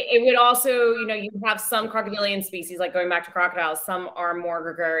 it would also, you have some crocodilian species, like going back to crocodiles, some are more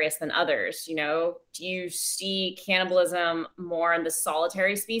gregarious than others. Do you see cannibalism more in the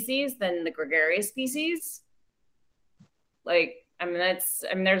solitary species than the gregarious species?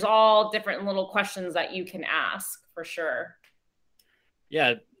 There's all different little questions that you can ask for sure.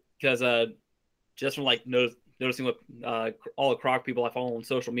 Yeah, because just from noticing what all the croc people I follow on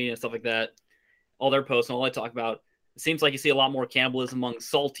social media and stuff like that, all their posts and all they talk about, it seems like you see a lot more cannibalism among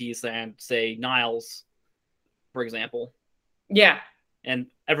salties than, say, Niles, for example. Yeah. And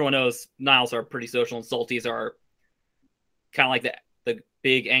everyone knows Niles are pretty social, and salties are kind of like the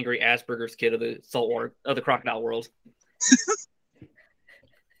big angry Asperger's kid of the saltwater of the crocodile world.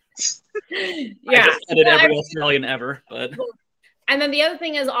 Yeah. I just edited every Australian ever, but. And then the other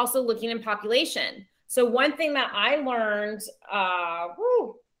thing is also looking in population. So one thing that I learned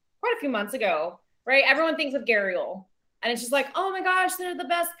quite a few months ago, right? Everyone thinks of gharial, and it's just like, oh my gosh, they're the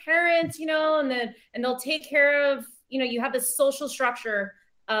best parents, you know, and they'll take care of, you know, you have this social structure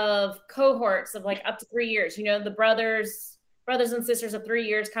of cohorts of like up to 3 years, you know, the brothers and sisters of 3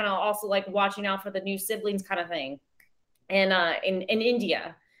 years, kind of also like watching out for the new siblings kind of thing. And in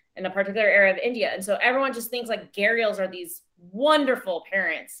India, in a particular area of India. And so everyone just thinks like gharials are these wonderful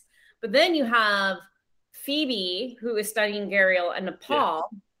parents. But then you have Phoebe, who is studying gharial in Nepal.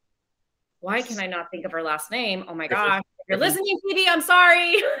 Yeah. Why can I not think of her last name? Oh my gosh. If you're listening, Phoebe, I'm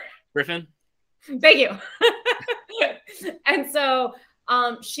sorry. Griffin. Thank you. And so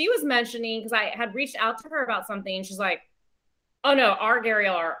she was mentioning, because I had reached out to her about something, and she's like, oh no, our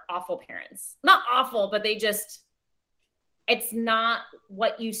gharial are awful parents. Not awful, but they just, it's not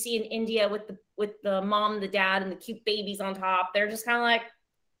what you see in India with the mom, the dad, and the cute babies on top. They're just kind of like,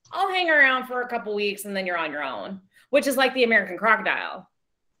 I'll hang around for a couple weeks and then you're on your own, which is like the American crocodile.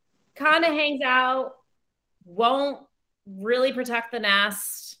 Kind of hangs out, won't really protect the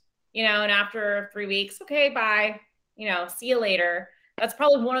nest, you know, and after 3 weeks, okay, bye, you know, see you later. That's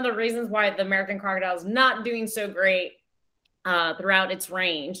probably one of the reasons why the American crocodile is not doing so great throughout its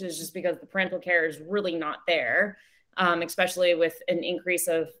range, is just because the parental care is really not there. Especially with an increase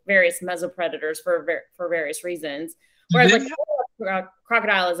of various mesopredators for various reasons. Whereas like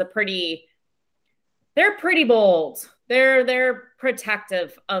crocodile is they're pretty bold. They're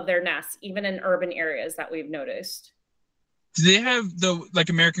protective of their nests, even in urban areas that we've noticed. Do they have like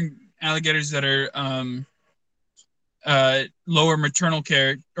American alligators that are lower maternal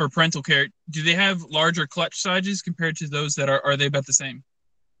care or parental care? Do they have larger clutch sizes compared to those that are they about the same?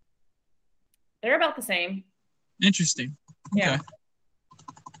 They're about the same. Interesting. Okay. Yeah.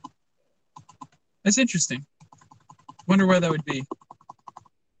 That's interesting. Wonder why that would be.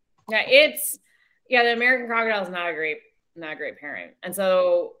 Yeah, the American crocodile is not a great parent. And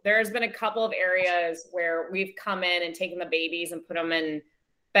so there's been a couple of areas where we've come in and taken the babies and put them in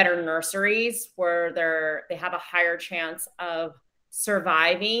better nurseries where they have a higher chance of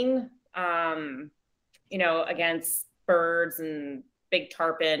surviving, you know, against birds and big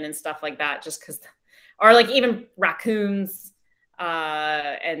tarpon and stuff like that, just because, or like even raccoons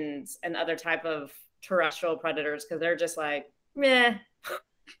and other type of terrestrial predators, because they're just like, meh.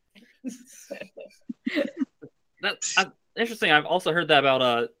 That's interesting. I've also heard that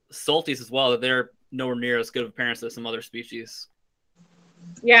about salties as well, that they're nowhere near as good of parents as some other species.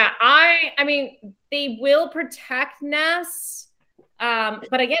 Yeah, I mean, they will protect nests,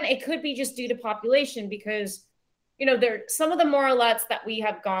 but again, it could be just due to population, because, you know, some of the morelets that we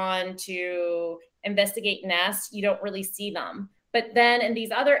have gone to investigate nests, you don't really see them. But then in these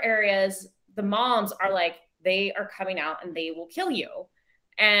other areas, the moms are like, they are coming out and they will kill you.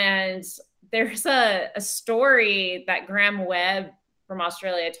 And there's a story that Graham Webb from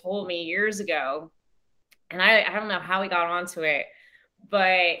Australia told me years ago, and I don't know how he got onto it,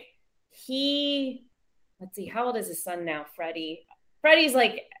 but let's see, how old is his son now, Freddie? Freddie's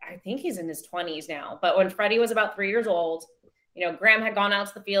like, I think he's in his 20s now. But when Freddie was about 3 years old, you know, Graham had gone out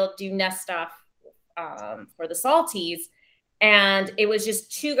to the field, do nest stuff for the salties. And it was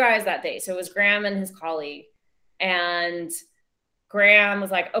just two guys that day. So it was Graham and his colleague. And Graham was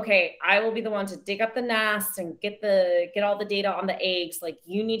like, okay, I will be the one to dig up the nest and get all the data on the eggs. Like,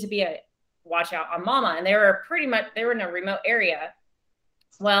 you need to watch out on Mama. And they were in a remote area.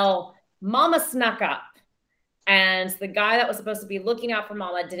 Well, Mama snuck up, and the guy that was supposed to be looking out for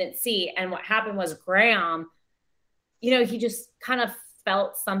Mama didn't see. And what happened was Graham, you know, he just kind of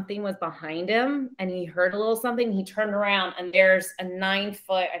felt something was behind him, and he heard a little something. He turned around, and there's a 9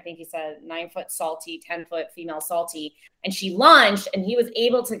 foot, I think he said 9 foot salty, 10 foot female salty. And she lunged, and he was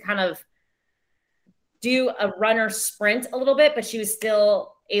able to kind of do a runner sprint a little bit, but she was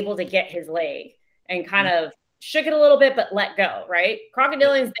still able to get his leg and kind of shook it a little bit, but let go, right?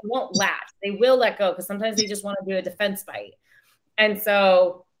 Crocodilians, they won't latch. They will let go because sometimes they just want to do a defense bite. And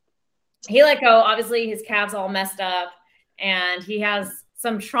so he let go. Obviously, his calves all messed up, and he has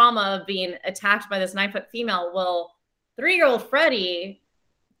some trauma of being attacked by this 9 foot female. Well, 3-year-old Freddie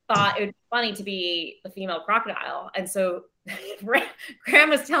thought it would be funny to be the female crocodile. And so Graham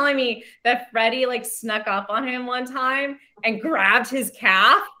was telling me that Freddie like snuck up on him one time and grabbed his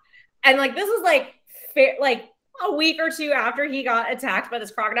calf. And like, this was like, fair, like, a week or two after he got attacked by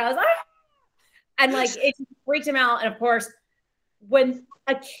this crocodile. I was like, ah! And like it freaked him out. And of course, when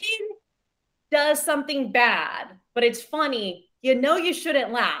a kid does something bad, but it's funny, you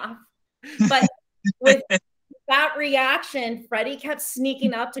shouldn't laugh. But with that reaction, Freddie kept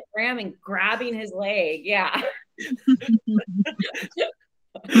sneaking up to Graham and grabbing his leg. Yeah.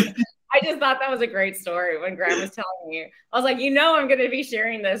 I just thought that was a great story when Graham was telling me. I was like, I'm going to be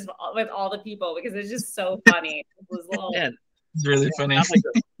sharing this with all the people because it's just so funny. It was little, Yeah, it's really funny.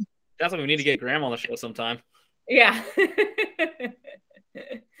 That's why we need to get Graham on the show sometime. Yeah. I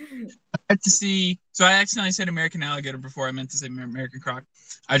had to see. So I accidentally said American alligator before I meant to say American croc.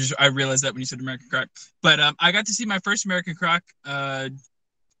 I realized that when you said American croc. But I got to see my first American croc, and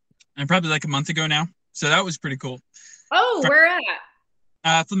probably like a month ago now. So that was pretty cool. Oh, where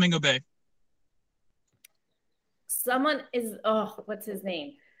at? Flamingo Bay. Someone is. Oh, what's his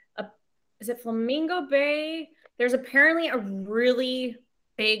name? Is it Flamingo Bay? There's apparently a really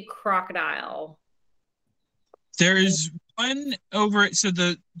big crocodile. There's one over. So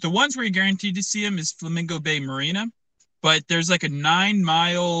the ones where you're guaranteed to see them is Flamingo Bay Marina, but there's like a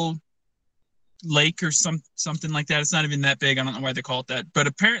 9-mile lake or something like that. It's not even that big. I don't know why they call it that. But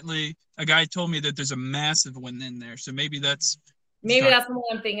apparently, a guy told me that there's a massive one in there. So maybe that's the one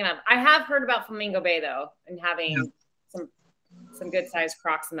I'm thinking of. I have heard about Flamingo Bay though, and having some good sized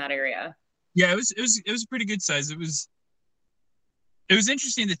crocs in that area. Yeah, it was a pretty good size. It was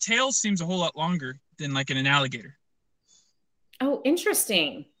interesting. The tail seems a whole lot longer than like in an alligator. Oh,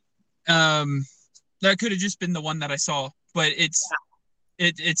 interesting. That could have just been the one that I saw, but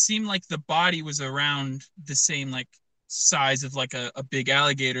it seemed like the body was around the same like size of like a big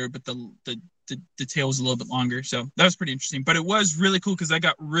alligator, but the tail was a little bit longer. So that was pretty interesting. But it was really cool because I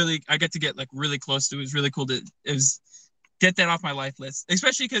got to get like really close to it. It was really cool to get that off my life list,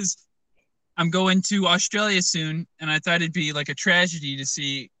 especially because I'm going to Australia soon, and I thought it'd be like a tragedy to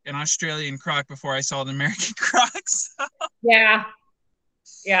see an Australian croc before I saw an American croc. So. Yeah.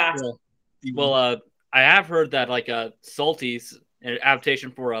 Well, I have heard that like salties, an adaptation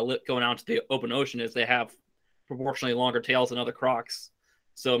for going out to the open ocean, is they have proportionally longer tails than other crocs.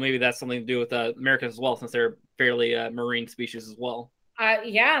 So maybe that's something to do with Americans as well, since they're fairly marine species as well.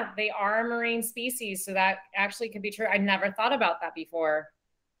 Yeah, they are a marine species, so that actually could be true. I never thought about that before.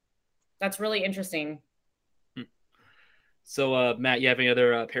 That's really interesting. So, Matt, you have any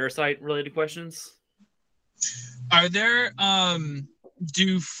other parasite-related questions? Are there are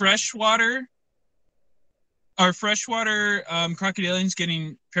freshwater crocodilians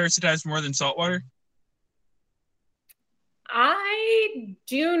getting parasitized more than saltwater? I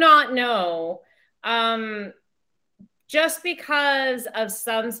do not know. Just because of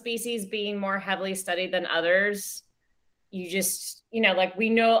some species being more heavily studied than others, you just, like we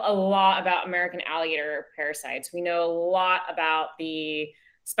know a lot about American alligator parasites. We know a lot about the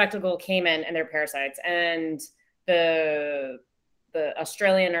spectacled caiman and their parasites, and the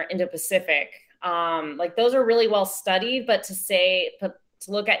Australian or Indo-Pacific. Like those are really well studied, but to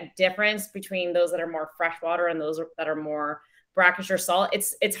look at difference between those that are more freshwater and those that are more brackish or salt,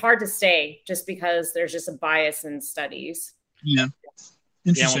 it's hard to say just because there's just a bias in studies. Yeah.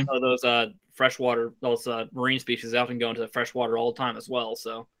 Interesting. Yeah, those freshwater, those marine species often go into the freshwater all the time as well.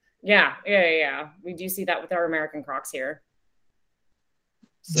 So yeah. We do see that with our American crocs here.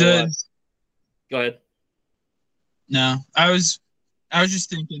 So, go ahead. No, I was just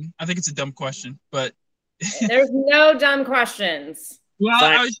thinking. I think it's a dumb question, but there's no dumb questions. Well,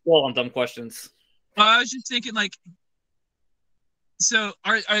 I was full on dumb questions. I was just thinking, like, so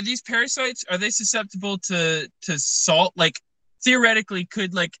are these parasites? Are they susceptible to salt? Like, theoretically,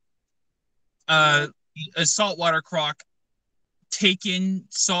 could like a saltwater croc take in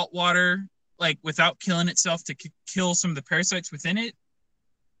salt water like without killing itself to kill some of the parasites within it?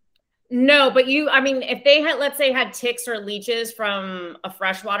 No, but if they had, let's say, had ticks or leeches from a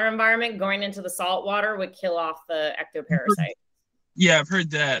freshwater environment, going into the salt water would kill off the ectoparasite. Yeah, I've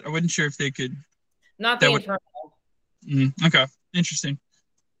heard that. I wasn't sure if they could. Not the internal. Okay, interesting.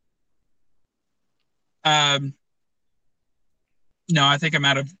 No, I think I'm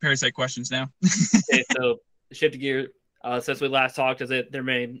out of parasite questions now. Okay, so shift gear. Since we last talked, has there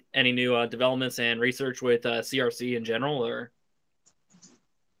been any new developments and research with CRC in general, or?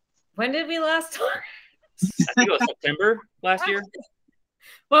 When did we last talk? I think it was September last year.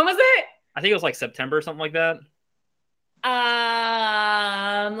 When was it? I think it was like September, something like that.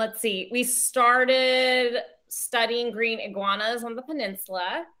 Let's see. We started studying green iguanas on the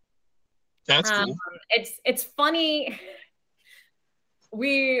peninsula. That's cool. It's funny.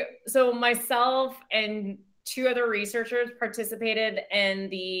 So myself and two other researchers participated in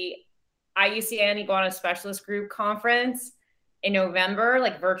the IUCN Iguana Specialist Group conference in November,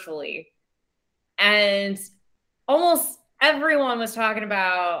 like virtually. And almost everyone was talking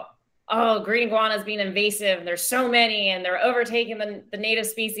about, oh, green iguanas being invasive. And there's so many and they're overtaking the native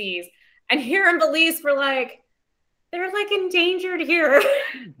species. And here in Belize, we're like, they're like endangered here.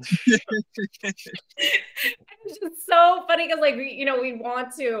 It's just so funny because like, we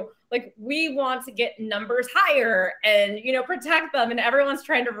want to get numbers higher and, protect them, and everyone's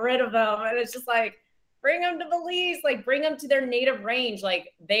trying to rid of them. And it's just like, bring them to Belize, like bring them to their native range.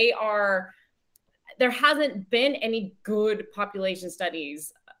 Like there hasn't been any good population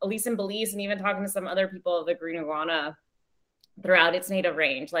studies, at least in Belize, and even talking to some other people of the green iguana throughout its native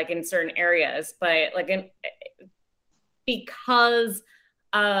range, like in certain areas, but like because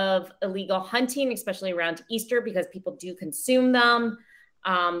of illegal hunting, especially around Easter, because people do consume them,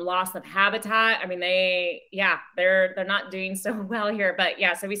 loss of habitat. I mean, they're not doing so well here, but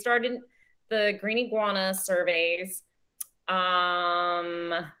yeah, so we started the green iguana surveys.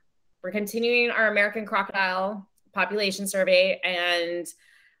 We're continuing our American crocodile population survey. And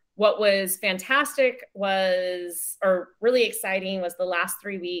what was fantastic or really exciting was the last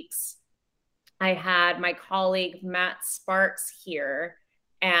 3 weeks, I had my colleague, Matt Sparks, here,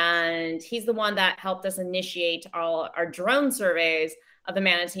 and he's the one that helped us initiate all our drone surveys of the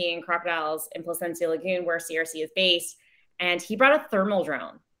manatee and crocodiles in Placencia Lagoon, where CRC is based. And he brought a thermal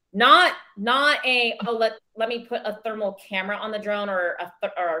drone, not a, let me put a thermal camera on the drone or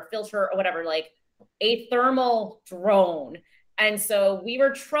a filter or whatever, like a thermal drone. And so we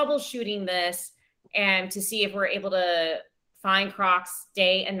were troubleshooting this and to see if we're able to find crocs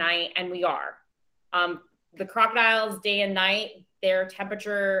day and night, and we are. The crocodiles day and night, their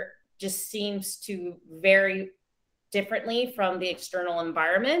temperature just seems to vary differently from the external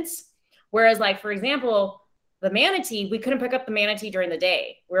environments. Whereas, like, for example, the manatee, we couldn't pick up the manatee during the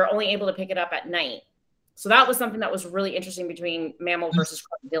day. We were only able to pick it up at night. So that was something that was really interesting between mammal versus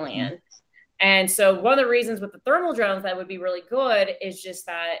crocodilian. And so one of the reasons with the thermal drones that would be really good is just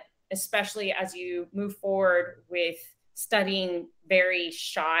that, especially as you move forward with studying very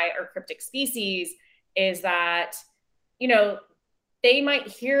shy or cryptic species, is that, they might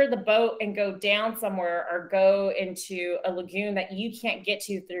hear the boat and go down somewhere or go into a lagoon that you can't get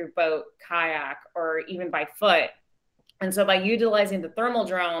to through boat, kayak, or even by foot. And so by utilizing the thermal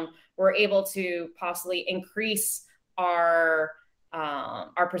drone, we're able to possibly increase our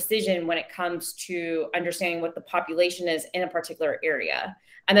precision when it comes to understanding what the population is in a particular area.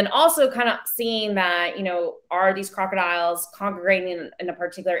 And then also kind of seeing that, are these crocodiles congregating in a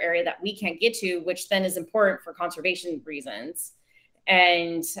particular area that we can't get to, which then is important for conservation reasons.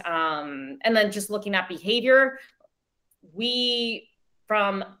 And then just looking at behavior,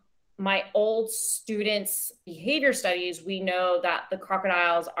 from my old students' behavior studies, we know that the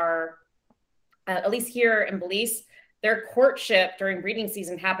crocodiles are, at least here in Belize, their courtship during breeding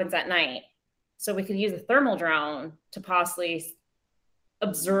season happens at night. So we could use a thermal drone to possibly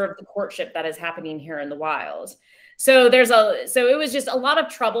observe the courtship that is happening here in the wild. So it was just a lot of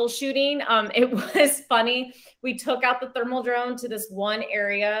troubleshooting. It was funny. We took out the thermal drone to this one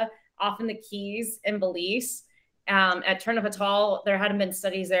area off in the Keys in Belize. At Turnip Atoll, there hadn't been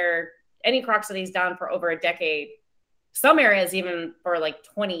studies there, any croc studies done for over a decade. Some areas even for like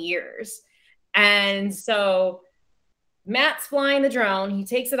 20 years. And so Matt's flying the drone. He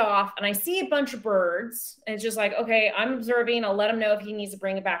takes it off, and I see a bunch of birds. And it's just like, okay, I'm observing. I'll let him know if he needs to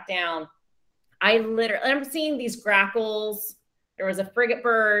bring it back down. I'm seeing these grackles. There was a frigate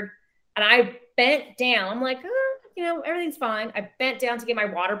bird, and I bent down. I'm like, everything's fine. I bent down to get my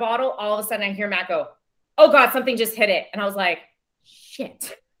water bottle. All of a sudden, I hear Matt go, "Oh God, something just hit it!" And I was like,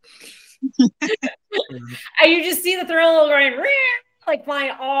 "Shit!" And you just see the thermal going, like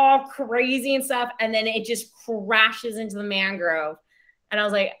flying all crazy and stuff, and then it just crashes into the mangrove. And I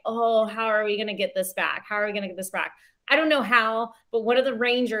was like, "Oh, how are we gonna get this back? How are we gonna get this back?" I don't know how, but one of the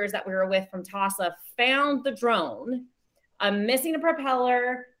rangers that we were with from TASA found the drone, missing a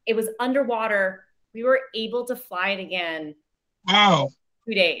propeller. It was underwater. We were able to fly it again. Wow.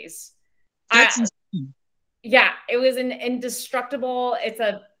 2 days. That's insane. Yeah, it was an indestructible. It's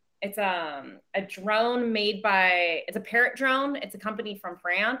a drone it's a parrot drone. It's a company from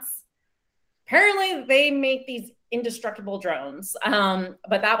France. Apparently they make these indestructible drones.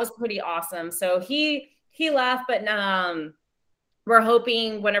 But that was pretty awesome. So he left, but we're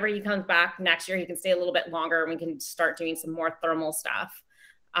hoping whenever he comes back next year, he can stay a little bit longer and we can start doing some more thermal stuff.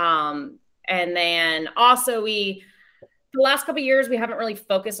 And then also the last couple of years, we haven't really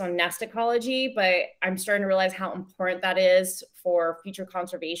focused on nest ecology, but I'm starting to realize how important that is for future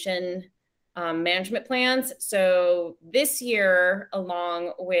conservation management plans. So this year,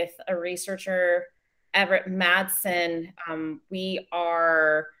 along with a researcher, Everett Madsen, we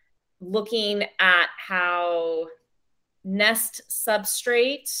are looking at how nest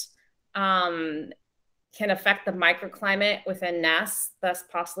substrate can affect the microclimate within nests, thus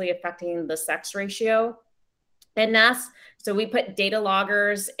possibly affecting the sex ratio in nests. So we put data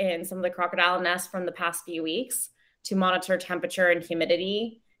loggers in some of the crocodile nests from the past few weeks to monitor temperature and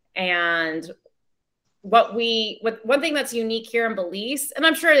humidity. And one thing that's unique here in Belize, and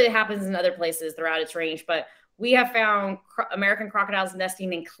I'm sure it happens in other places throughout its range, but we have found American crocodiles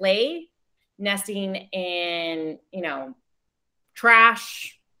nesting in clay, nesting in,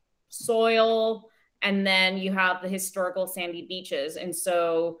 trash, soil, and then you have the historical sandy beaches. And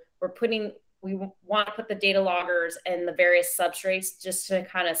so we want to put the data loggers and the various substrates just to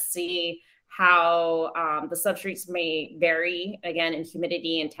kind of see how the substrates may vary, again, in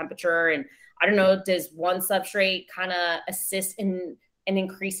humidity and temperature. And I don't know, does one substrate kind of assist in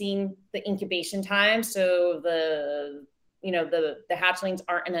increasing the incubation time so the hatchlings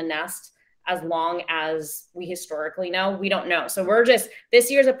aren't in a nest as long as we historically know? We don't know. So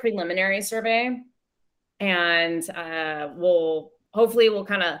this year's a preliminary survey, and we'll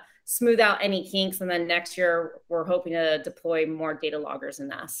kind of smooth out any kinks. And then next year, we're hoping to deploy more data loggers in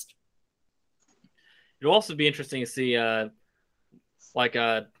nest. It'll also be interesting to see if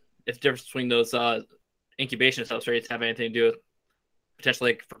the difference between those incubation substrates have anything to do with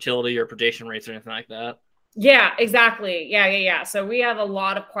potentially like fertility or predation rates or anything like that. Yeah, exactly. Yeah. So we have a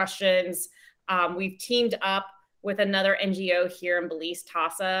lot of questions. We've teamed up with another NGO here in Belize,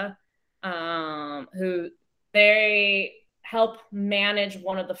 TASA, who they help manage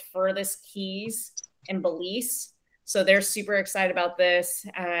one of the furthest keys in Belize. So they're super excited about this.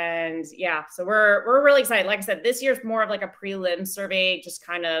 And yeah, so we're really excited. Like I said, this year's more of like a prelim survey, just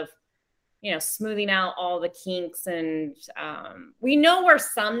kind of, smoothing out all the kinks. And we know where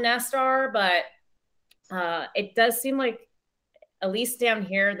some nests are, but it does seem like, at least down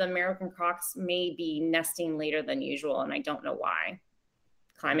here, the American crocs may be nesting later than usual. And I don't know why.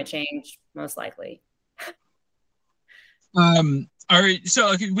 Climate change, most likely. All right.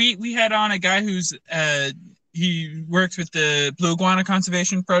 So we had on a guy who's he works with the Blue Iguana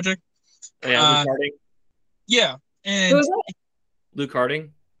Conservation Project. Yeah, Luke Harding. Yeah, and Who's that? Luke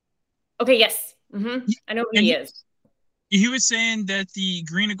Harding. Okay, yes. Mm-hmm. I know who he is. He was saying that the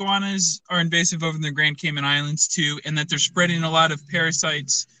green iguanas are invasive over the Grand Cayman Islands too, and that they're spreading a lot of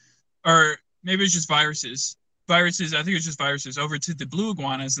parasites, or maybe it's just viruses. I think it's just viruses over to the blue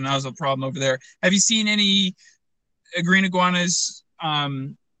iguanas, and that was a problem over there. Have you seen any green iguanas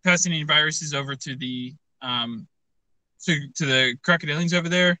passing any viruses over to the to the crocodilians over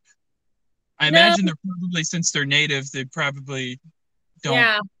there? I imagine they're probably, since they're native, they probably don't.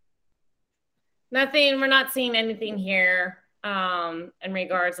 Yeah. Nothing. We're not seeing anything here in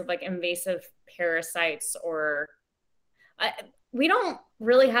regards of like invasive parasites or we don't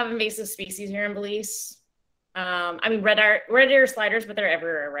really have invasive species here in Belize. I mean, red ear sliders, but they're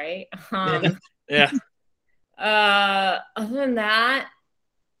everywhere, right? Yeah. Other than that,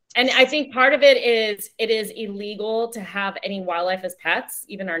 and I think part of it is illegal to have any wildlife as pets,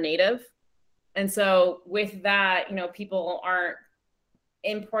 even our native. And so with that, people aren't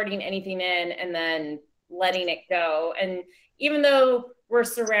importing anything in and then letting it go. And even though we're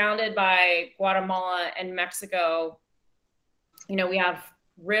surrounded by Guatemala and Mexico, we have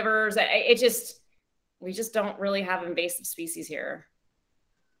rivers. We just don't really have invasive species here.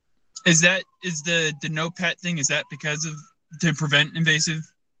 Is the no pet thing? Is that because of to prevent invasive?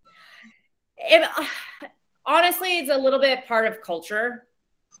 Honestly, it's a little bit part of culture.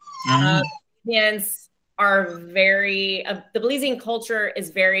 Belizeans are the Belizean culture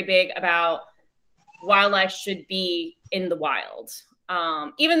is very big about wildlife should be in the wild.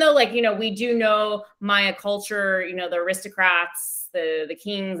 Even though, we do know Maya culture, the aristocrats, the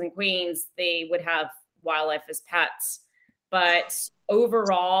kings and queens, they would have wildlife as pets. But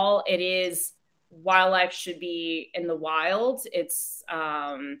overall, it is wildlife should be in the wild. It's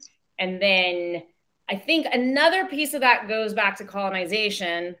and then I think another piece of that goes back to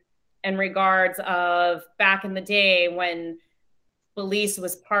colonization in regards of back in the day when Belize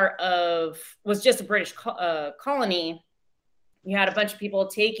was just a British colony. You had a bunch of people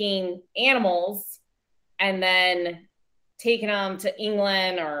taking animals and then taking them to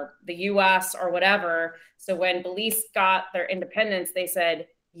England or the US or whatever. So when Belize got their independence, they said,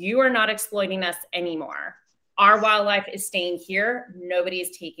 you are not exploiting us anymore. Our wildlife is staying here. Nobody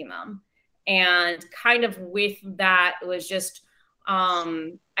is taking them. And kind of with that, it was just,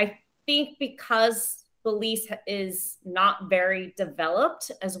 I think because Belize is not very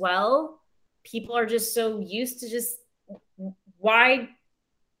developed as well, people are just so used to just, why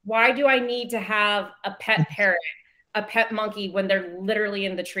do I need to have a pet parrot, a pet monkey when they're literally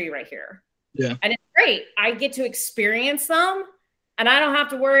in the tree right here? Yeah. And it's great. I get to experience them and I don't have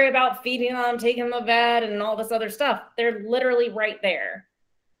to worry about feeding them, taking them to the vet and all this other stuff. They're literally right there.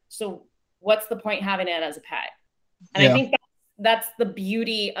 So what's the point having it as a pet? And I think that's the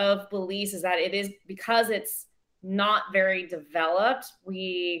beauty of Belize, is that it is, because it's not very developed.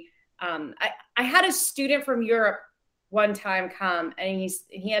 I had a student from Europe one time come, and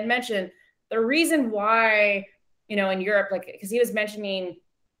he had mentioned the reason why, in Europe, like, because he was mentioning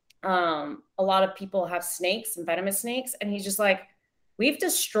a lot of people have snakes and venomous snakes, and he's just like, we've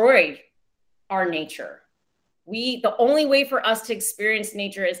destroyed our nature. The only way for us to experience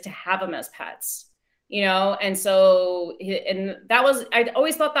nature is to have them as pets, and so, and that was, I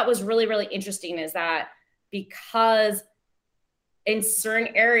always thought that was really, really interesting, is that because in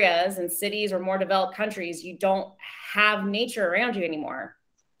certain areas and cities or more developed countries, you don't have nature around you anymore.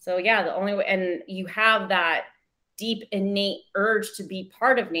 So yeah, the only way, and you have that deep innate urge to be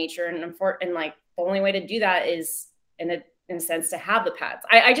part of nature. And like, the only way to do that is in a sense to have the pets.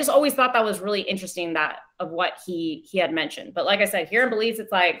 I just always thought that was really interesting, that of what he had mentioned. But like I said, here in Belize,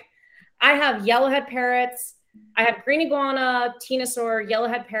 it's like, I have yellowhead parrots, I have green iguana, tenosaur,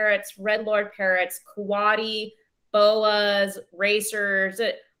 yellowhead parrots, red lord parrots, coati, boas, racers,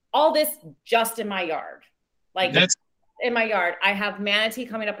 all this just in my yard. Like, that's in my yard. I have manatee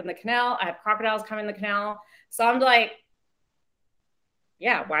coming up in the canal. I have crocodiles coming in the canal. So I'm like,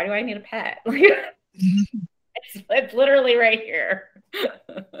 yeah, why do I need a pet? It's literally right here.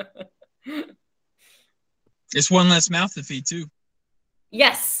 It's one less mouth to feed too.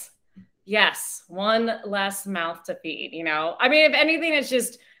 Yes. One less mouth to feed, I mean, if anything, it's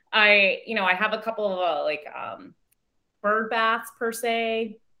just, I have a couple of bird baths per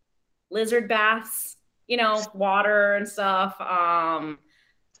se, lizard baths, water and stuff.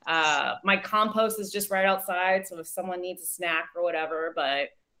 My compost is just right outside, so if someone needs a snack or whatever,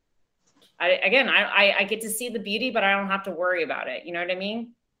 but I get to see the beauty, but I don't have to worry about it. You know what I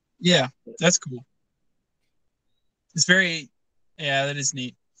mean? Yeah, that's cool. It's that is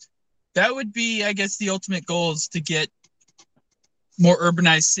neat. That would be, I guess, the ultimate goal, is to get more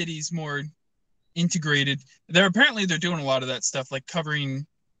urbanized cities more integrated. They're doing a lot of that stuff, like covering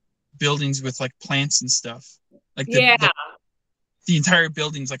buildings with like plants and stuff. Like the entire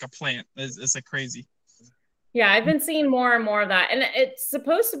building's like a plant. It's like crazy. Yeah, I've been seeing more and more of that. And it's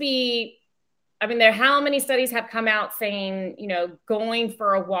supposed to be, I mean, how many studies have come out saying, going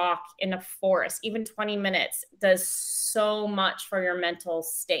for a walk in a forest, even 20 minutes, does so much for your mental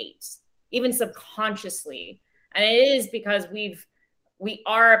state, even subconsciously. And it is because we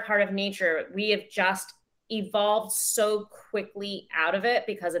are a part of nature. We have just evolved so quickly out of it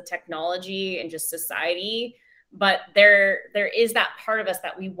because of technology and just society. But there is that part of us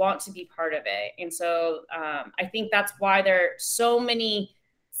that we want to be part of it. And so I think that's why there are so many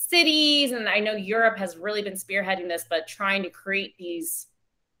cities, and I know Europe has really been spearheading this, but trying to create these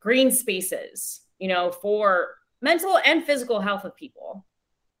green spaces, for mental and physical health of people.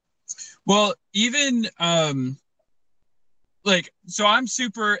 Well, even so I'm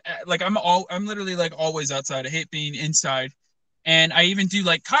super, like, I'm literally like always outside. I hate being inside. And I even do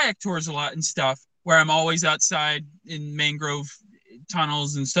like kayak tours a lot and stuff, where I'm always outside in mangrove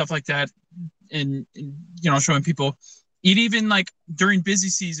tunnels and stuff like that. And showing people. Even like during busy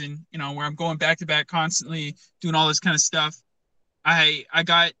season, where I'm going back to back constantly doing all this kind of stuff. I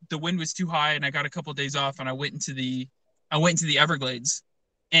got, the wind was too high and I got a couple of days off, and I went into the Everglades,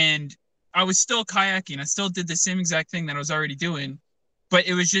 and I was still kayaking. I still did the same exact thing that I was already doing, but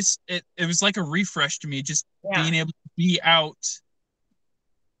it was just, it was like a refresh to me, just being able to be out.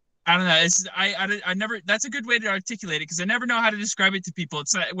 I don't know. I never, that's a good way to articulate it, because I never know how to describe it to people.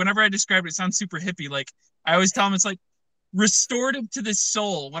 It's whenever I describe it, it sounds super hippie. Like, I always tell them it's like restorative to the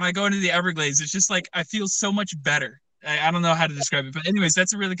soul. When I go into the Everglades, it's just like, I feel so much better. I don't know how to describe it, but anyways,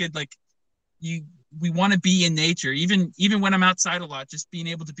 that's a really good, like, we want to be in nature, even when I'm outside a lot, just being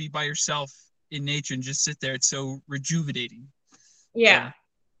able to be by yourself in nature and just sit there. It's so rejuvenating. Yeah.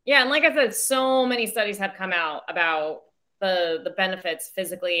 And like I said, so many studies have come out about the benefits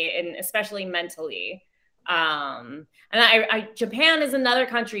physically and especially mentally. And Japan is another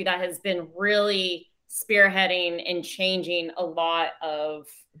country that has been really spearheading and changing a lot of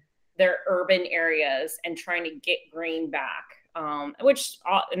their urban areas and trying to get green back, and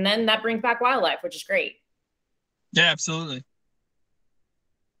then that brings back wildlife, which is great. Yeah, absolutely.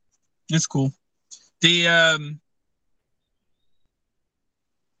 It's cool. The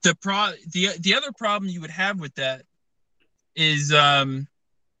other problem you would have with that is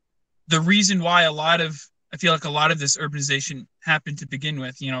the reason why I feel like a lot of this urbanization happened to begin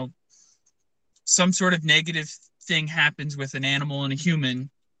with. Some sort of negative thing happens with an animal and a human,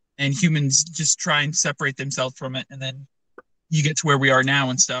 and humans just try and separate themselves from it, and then you get to where we are now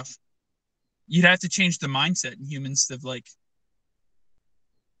and stuff. You'd have to change the mindset in humans of like,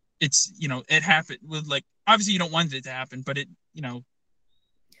 it's, it happened with, like, obviously you don't want it to happen, but it,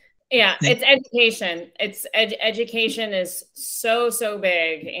 yeah, it's education. Education is so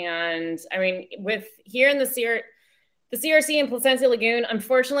big. And I mean, with here in the CRC and Placencia Lagoon,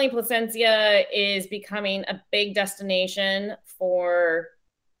 unfortunately, Placencia is becoming a big destination for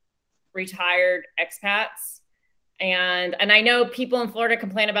retired expats. And I know people in Florida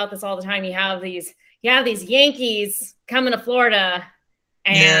complain about this all the time. You have these Yankees coming to Florida,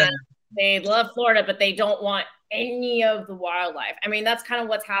 and they love Florida, but they don't want any of the wildlife. I mean, that's kind of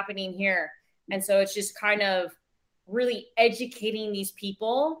what's happening here. And so it's just kind of really educating these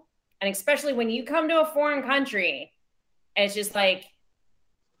people. And especially when you come to a foreign country, it's just like,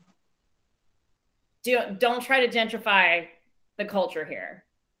 don't try to gentrify the culture here.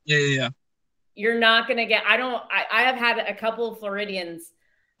 Yeah. You're not going to get, I have had a couple of Floridians.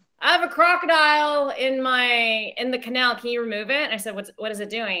 I have a crocodile in the canal. Can you remove it? And I said, what is it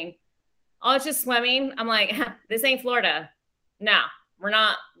doing? Oh, it's just swimming. I'm like, this ain't Florida. No, we're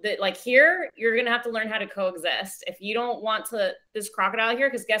not. Like here, you're going to have to learn how to coexist. If you don't want this crocodile here,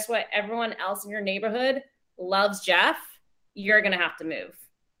 because guess what? Everyone else in your neighborhood loves Jeff. You're going to have to move.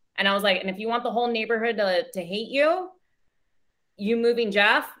 And I was like, and if you want the whole neighborhood to hate you moving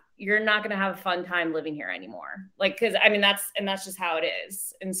Jeff, you're not going to have a fun time living here anymore. Like, cause I mean, that's just how it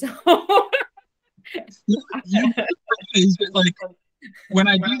is. And so like when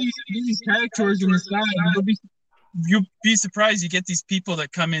I do these kayak tours on the side, you'll be surprised. You get these people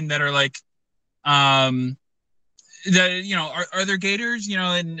that come in that are like, are there gators,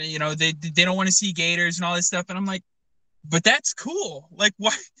 and they don't want to see gators and all this stuff. And I'm like, but that's cool. Like,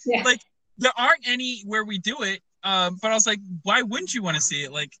 why? Yeah. Like, there aren't any where we do it. But I was like, why wouldn't you want to see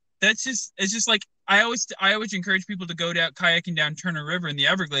it? Like, it's just like, I always encourage people to go down kayaking down Turner River in the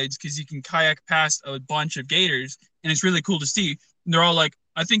Everglades, because you can kayak past a bunch of gators, and it's really cool to see. And they're all like,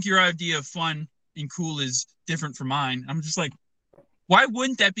 I think your idea of fun and cool is different from mine. I'm just like, why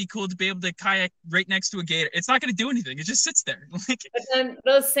wouldn't that be cool to be able to kayak right next to a gator? It's not going to do anything. It just sits there. Like, but then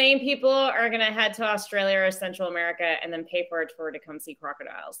those same people are going to head to Australia or Central America and then pay for a tour to come see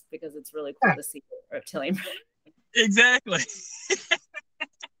crocodiles, because it's really cool to see reptilian. Exactly.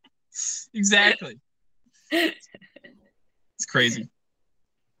 Exactly. It's crazy.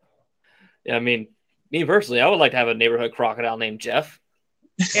 Yeah, I mean, me personally, I would like to have a neighborhood crocodile named Jeff.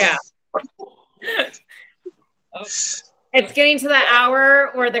 Yeah. It's getting to the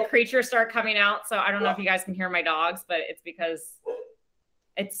hour where the creatures start coming out. So I don't know if you guys can hear my dogs, but it's because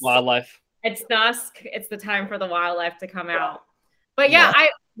it's wildlife. It's dusk. It's the time for the wildlife to come out. But yeah,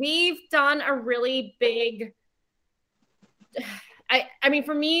 we've done a really big, I mean,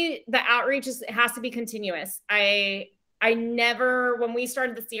 for me, the outreach has to be continuous. I never, when we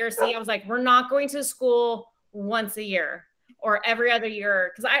started the CRC, I was like, we're not going to school once a year or every other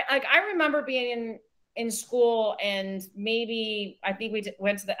year. Cause I remember being in school, and maybe I think we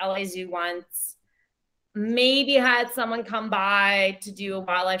went to the LA Zoo once, maybe had someone come by to do a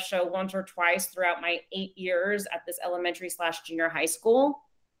wildlife show once or twice throughout my 8 years at this elementary/junior high school.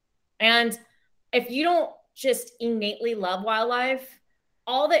 And if you don't just innately love wildlife,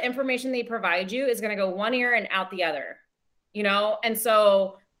 all the information they provide you is going to go one ear and out the other, And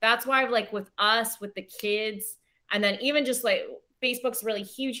so that's why, like, with us, with the kids, and then even just like Facebook's really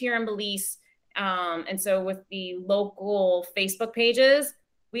huge here in Belize. And so with the local Facebook pages,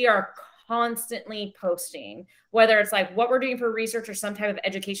 we are constantly posting, whether it's like what we're doing for research or some type of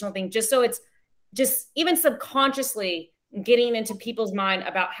educational thing, just so it's just even subconsciously getting into people's mind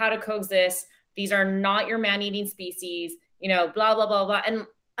about how to coexist. These are not your man-eating species, blah, blah, blah, blah. And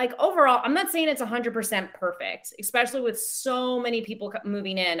like overall, I'm not saying it's 100% perfect, especially with so many people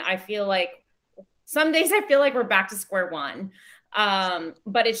moving in. I feel like some days we're back to square one.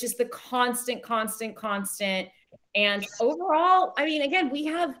 But it's just the constant. And overall, I mean, again,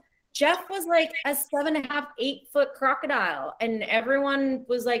 Jeff was like a 7.5, 8 foot crocodile, and everyone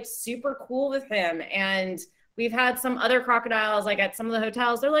was like super cool with him. And we've had some other crocodiles, like at some of the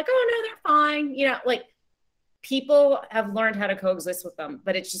hotels, they're like, oh no, they're fine. Like people have learned how to coexist with them,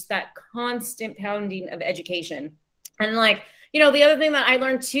 but it's just that constant pounding of education. And like, the other thing that I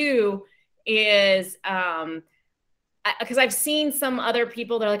learned too is, because I've seen some other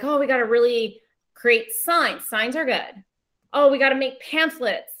people, they're like, oh, we got to really create signs. Signs are good. Oh, we got to make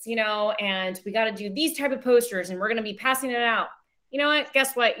pamphlets, and we got to do these type of posters, and we're going to be passing it out. You know what?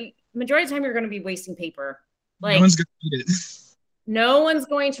 Guess what? majority of the time you're going to be wasting paper. Like, no one's going to read it. No one's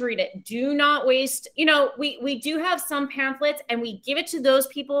going to read it. Do not waste. We do have some pamphlets, and we give it to those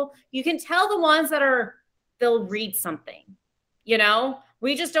people. You can tell the ones that they'll read something.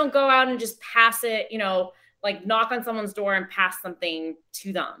 We just don't go out and just pass it, like knock on someone's door and pass something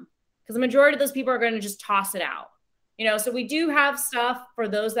to them, because the majority of those people are going to just toss it out. So we do have stuff for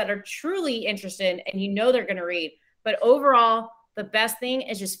those that are truly interested and they're going to read. But overall, the best thing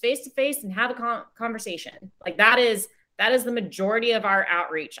is just face to face and have a conversation. Like that is the majority of our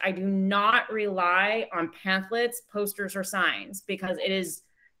outreach. I do not rely on pamphlets, posters, or signs, because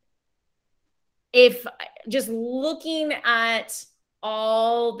if just looking at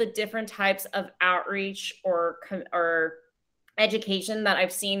all the different types of outreach or education that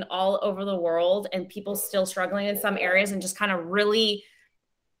I've seen all over the world, and people still struggling in some areas, and just kind of really,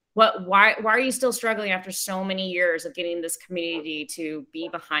 why are you still struggling after so many years of getting this community to be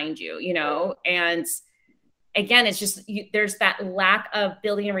behind you, And again, it's just, there's that lack of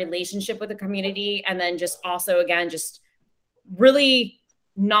building a relationship with the community. And then just also, again, just really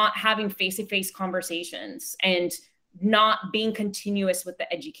not having face-to-face conversations and not being continuous with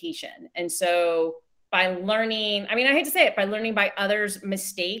the education. And so by learning, I hate to say it, by learning by others'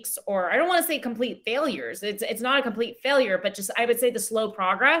 mistakes, or I don't want to say complete failures. It's not a complete failure, but just, I would say the slow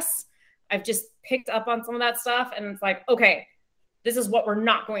progress. I've just picked up on some of that stuff, and it's like, okay, this is what we're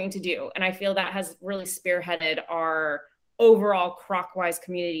not going to do. And I feel that has really spearheaded our overall Croc-wise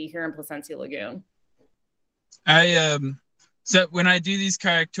community here in Placencia Lagoon. So when I do these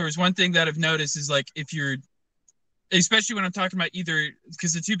kayak tours, one thing that I've noticed is, like, if you're, especially when I'm talking about either,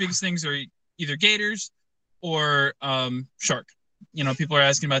 because the two biggest things are either gators or shark. People are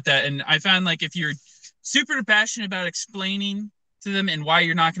asking about that. And I found, like, if you're super passionate about explaining to them and why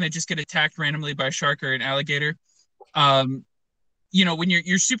you're not going to just get attacked randomly by a shark or an alligator, when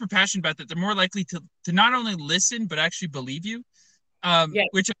you're super passionate about that, they're more likely to not only listen, but actually believe you,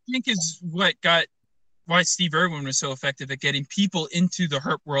 which I think is why Steve Irwin was so effective at getting people into the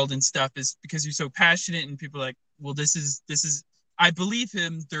herp world and stuff, is because he's so passionate, and people are like, well, this is, I believe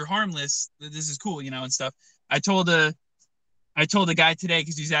him. They're harmless. This is cool, and stuff. I told a guy today,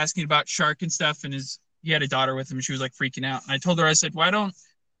 because he's asking about shark and stuff, and he had a daughter with him, and she was like freaking out. And I told her, I said, why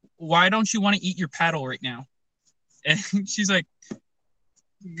don't you want to eat your paddle right now? And she's like,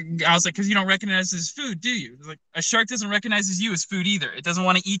 I was like, because you don't recognize it as food, do you? Like, a shark doesn't recognize you as food either. It doesn't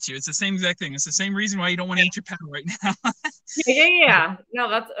want to eat you. It's the same exact thing. It's the same reason why you don't want to eat your paddle right now. Yeah. No,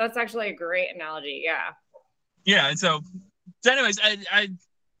 that's actually a great analogy. Yeah. Yeah. And so anyways, I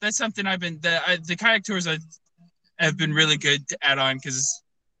that's something the kayak tours have been really good to add on, because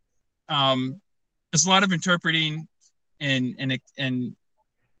there's a lot of interpreting and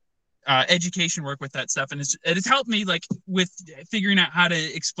education work with that stuff, and it's helped me, like, with figuring out how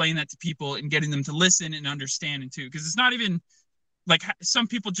to explain that to people and getting them to listen and understand it too, because it's not even like, some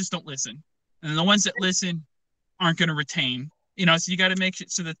people just don't listen, and the ones that listen aren't going to retain, so you got to make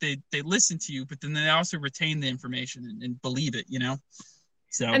it so that they listen to you, but then they also retain the information and believe it,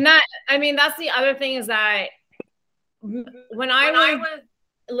 so. And that's the other thing, is that when I was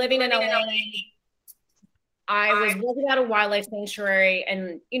living in LA, I was working at a wildlife sanctuary,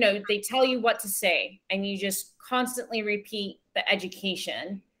 and, they tell you what to say, and you just constantly repeat the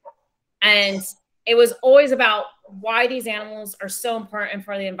education. And it was always about why these animals are so important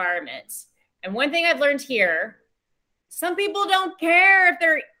for the environment. And one thing I've learned here, some people don't care if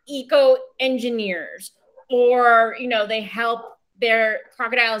they're eco-engineers or, they help their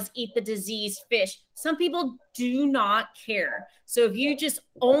crocodiles eat the diseased fish. Some people do not care. So if you just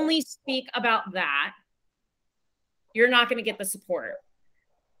only speak about that, you're not going to get the support.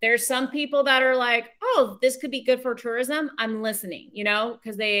 There's some people that are like, oh, this could be good for tourism. I'm listening,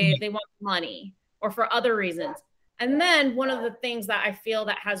 because they want money or for other reasons. And then one of the things that I feel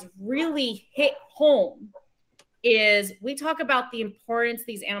that has really hit home is we talk about the importance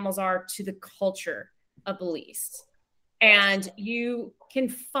these animals are to the culture of Belize. And you can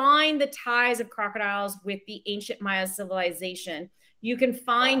find the ties of crocodiles with the ancient Maya civilization. You can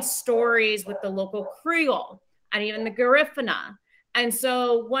find stories with the local Creole and even the Garifuna. And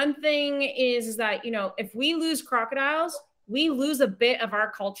so one thing is that, if we lose crocodiles, we lose a bit of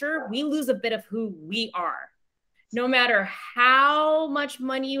our culture. We lose a bit of who we are. No matter how much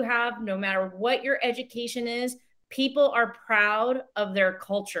money you have, no matter what your education is, people are proud of their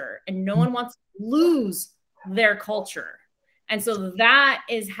culture, and no one wants to lose their culture. And so that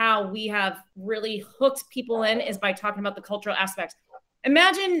is how we have really hooked people in, is by talking about the cultural aspects.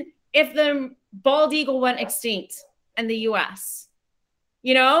 Imagine if the bald eagle went extinct in the US,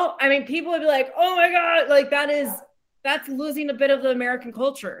 people would be like, oh my God, like that's losing a bit of the American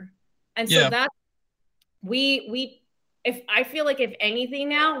culture. And so that's if I feel like if anything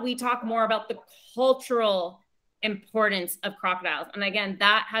now, we talk more about the cultural importance of crocodiles. And again,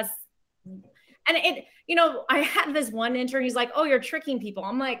 that has, and it, you know, I had this one intern, he's like, oh, you're tricking people.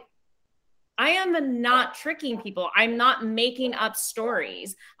 I'm like, I am not tricking people. I'm not making up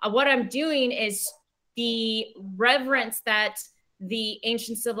stories. What I'm doing is the reverence that the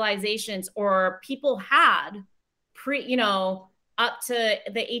ancient civilizations or people had up to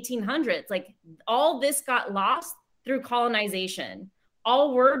the 1800s. Like all this got lost through colonization.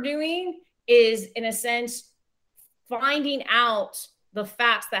 All we're doing is, in a sense, finding out the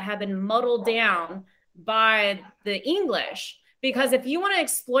facts that have been muddled down by the English. Because if you want to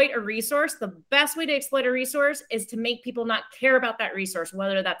exploit a resource, the best way to exploit a resource is to make people not care about that resource,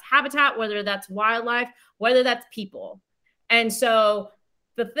 whether that's habitat, whether that's wildlife, whether that's people. And so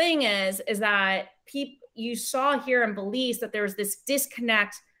the thing is that you saw here in Belize that there was this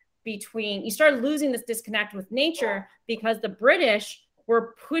disconnect between, you started losing this disconnect with nature because the British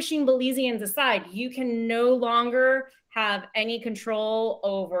were pushing Belizeans aside. You can no longer have any control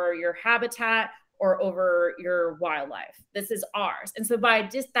over your habitat or over your wildlife. This is ours. And so by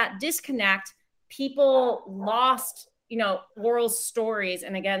that disconnect, people lost, oral stories.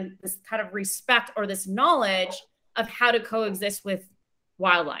 And again, this kind of respect or this knowledge of how to coexist with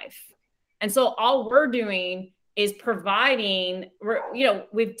wildlife. And so all we're doing is providing,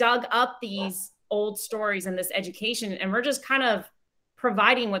 we've dug up these old stories and this education, and we're just kind of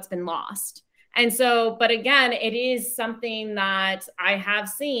providing what's been lost. And so, but again, it is something that I have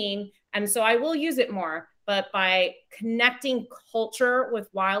seen, and so I will use it more. But by connecting culture with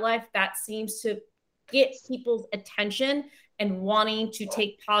wildlife, that seems to get people's attention and wanting to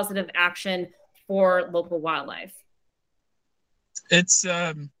take positive action for local wildlife. It's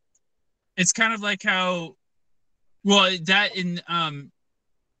kind of like how, well, that in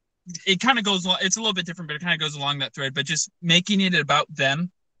it kind of goes, it's a little bit different, but it kind of goes along that thread, but just making it about them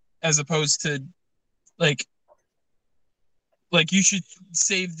as opposed to like you should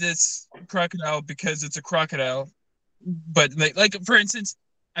save this crocodile because it's a crocodile. But like for instance,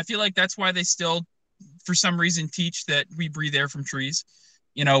 I feel like that's why they still, for some reason, teach that we breathe air from trees,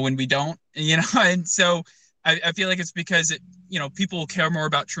 when we don't, and so I feel like it's because people will care more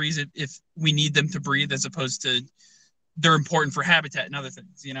about trees if we need them to breathe as opposed to they're important for habitat and other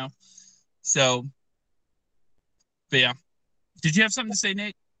things, So, but yeah. Did you have something to say,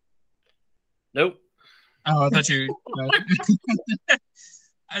 Nate? Nope. Oh, I thought you.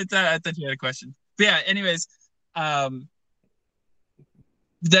 I thought you had a question. But yeah. Anyways,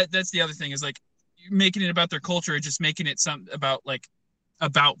 that's the other thing is like making it about their culture, or just making it about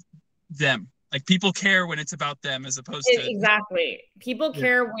them. Like people care when it's about them as opposed to exactly. People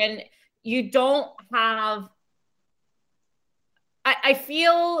care when you don't have. I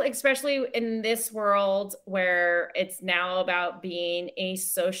feel, especially in this world where it's now about being a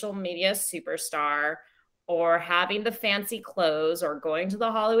social media superstar or having the fancy clothes or going to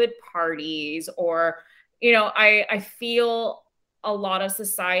the Hollywood parties, or, I feel a lot of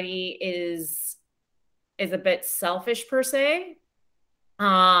society is a bit selfish per se.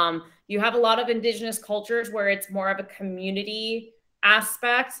 You have a lot of indigenous cultures where it's more of a community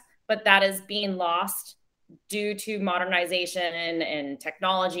aspect, but that is being lost due to modernization and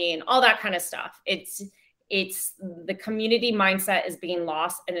technology and all that kind of stuff. It's the community mindset is being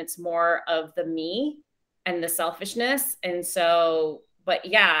lost, and it's more of the me and the selfishness. And so, but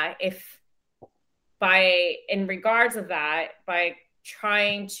yeah, in regards of that, by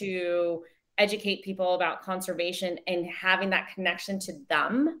trying to educate people about conservation and having that connection to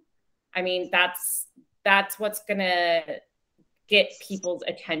them, I mean, that's what's gonna get people's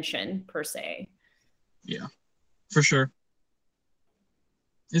attention per se. Yeah, for sure.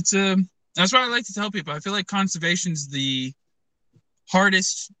 It's that's why I like to tell people. I feel like conservation's the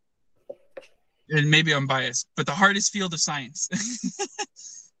hardest, and maybe I'm biased, but the hardest field of science.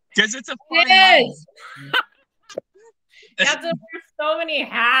 Because it's a fine line. You have to wear so many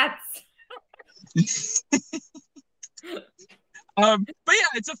hats. But yeah,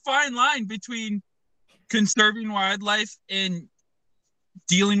 it's a fine line between conserving wildlife and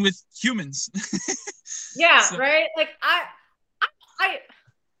dealing with humans. Yeah, so. Right? Like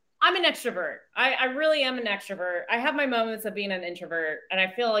I'm an extrovert. I really am an extrovert. I have my moments of being an introvert, and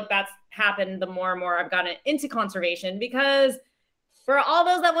I feel like that's happened the more and more I've gotten into conservation, because for all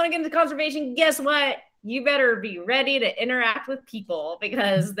those that want to get into conservation, guess what? You better be ready to interact with people,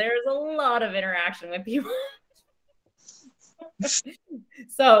 because there's a lot of interaction with people.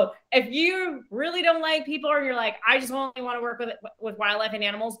 So if you really don't like people, or you're like, I just only want to work with wildlife and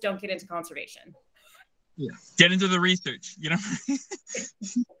animals, don't get into conservation. Yeah, get into the research,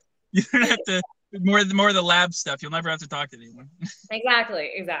 You don't have to more of the lab stuff. You'll never have to talk to anyone. Exactly.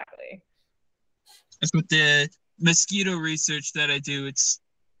 That's what the mosquito research that I do. It's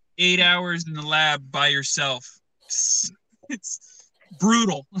 8 hours in the lab by yourself. It's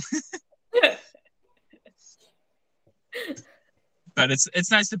brutal. But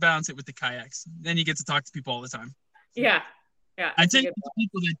it's nice to balance it with the kayaks. Then you get to talk to people all the time. Yeah. I take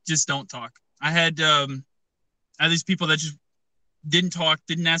people that just don't talk. I had these people that just didn't talk,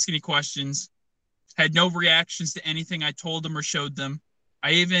 didn't ask any questions, had no reactions to anything I told them or showed them.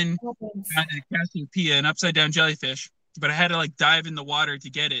 I even got a Cassiopeia, an upside down jellyfish, but I had to like dive in the water to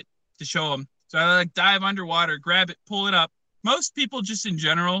get it to show them. So I like dive underwater, grab it, pull it up. Most people just in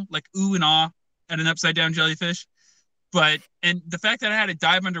general like ooh and ah at an upside down jellyfish. And the fact that I had to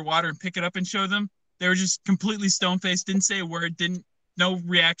dive underwater and pick it up and show them, they were just completely stone faced, didn't say a word, no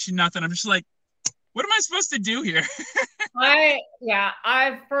reaction, nothing. I'm just like, what am I supposed to do here?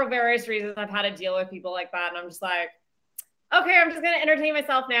 I've for various reasons I've had to deal with people like that, and I'm just like, okay, I'm just gonna entertain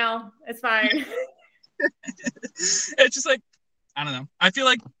myself now. It's fine. It's just like, I don't know. I feel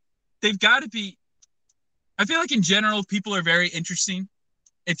like they've got to be. I feel like in general, people are very interesting.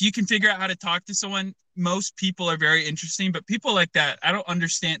 If you can figure out how to talk to someone, most people are very interesting. But people like that, I don't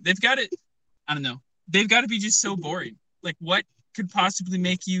understand. They've got it. I don't know. They've got to be just so boring. Like, what could possibly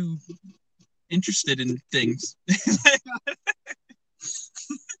make you interested in things?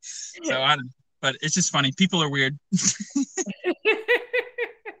 So I don't know. But it's just funny. People are weird.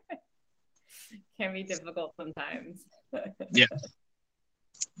 Can be difficult sometimes. Yeah.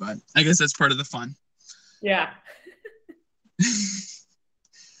 But I guess that's part of the fun. Yeah.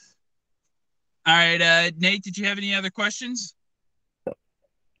 All right, Nate, did you have any other questions?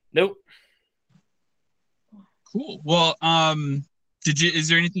 Nope. Cool. Well, is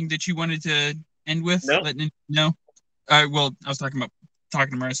there anything that you wanted to end with? Nope. No. All right. Well, I was talking to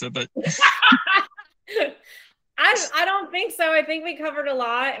Marisa, but I don't think so. I think we covered a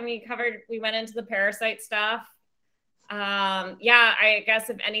lot, and we went into the parasite stuff. I guess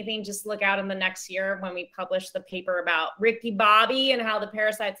if anything, just look out in the next year when we publish the paper about Ricky Bobby and how the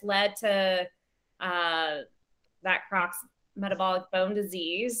parasites led to that croc's metabolic bone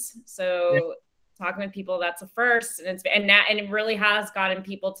disease. So talking with people, that's a first, and it really has gotten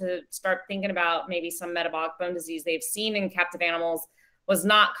people to start thinking about maybe some metabolic bone disease they've seen in captive animals was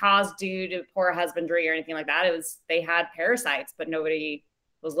not caused due to poor husbandry or anything like that. It was they had parasites, but nobody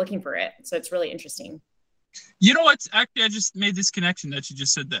was looking for it. So it's really interesting. You know what? Actually, I just made this connection that you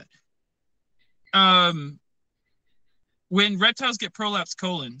just said that. When reptiles get prolapsed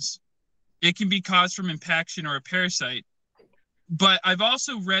colons, it can be caused from impaction or a parasite. But I've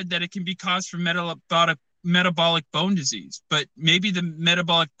also read that it can be caused from metabolic bone disease. But maybe the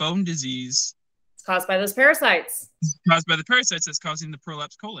metabolic bone disease is caused by those parasites. Caused by the parasites that's causing the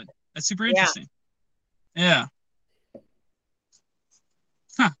prolapsed colon. That's super interesting. Yeah.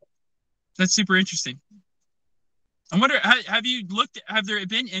 Huh. That's super interesting. I wonder, have there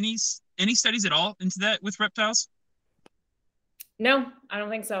been any studies at all into that with reptiles? No, I don't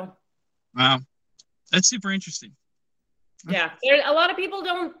think so. Wow. That's super interesting. Yeah. A lot of people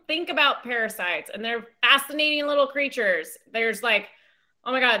don't think about parasites, and they're fascinating little creatures. There's like,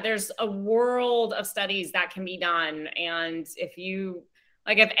 oh my God, there's a world of studies that can be done. And if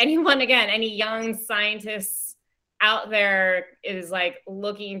anyone, again, any young scientists out there is like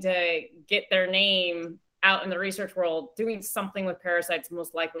looking to get their name out in the research world, doing something with parasites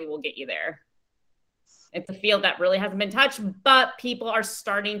most likely will get you there. It's a field that really hasn't been touched, but people are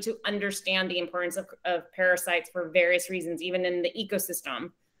starting to understand the importance of parasites for various reasons, even in the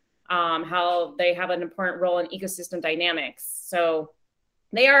ecosystem, how they have an important role in ecosystem dynamics. So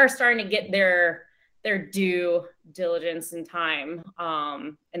they are starting to get their due diligence and time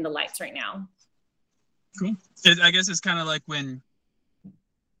in the lights right now. Cool. I guess it's kind of like when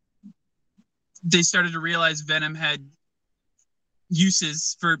they started to realize venom had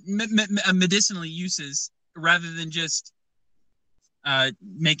uses for medicinal uses rather than just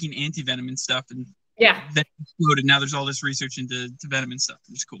making anti-venom and stuff. And that exploded. Now there's all this research into venom and stuff,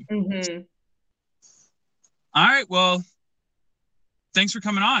 which is cool. Mm-hmm. All right. Well, thanks for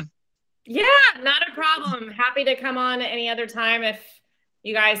coming on. Yeah, not a problem. Happy to come on any other time if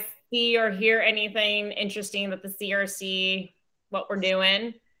you guys see or hear anything interesting with the CRC, what we're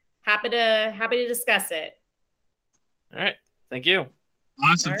doing. Happy to discuss it. All right. Thank you.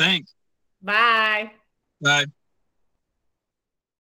 Awesome. Right. Thanks. Bye. Bye.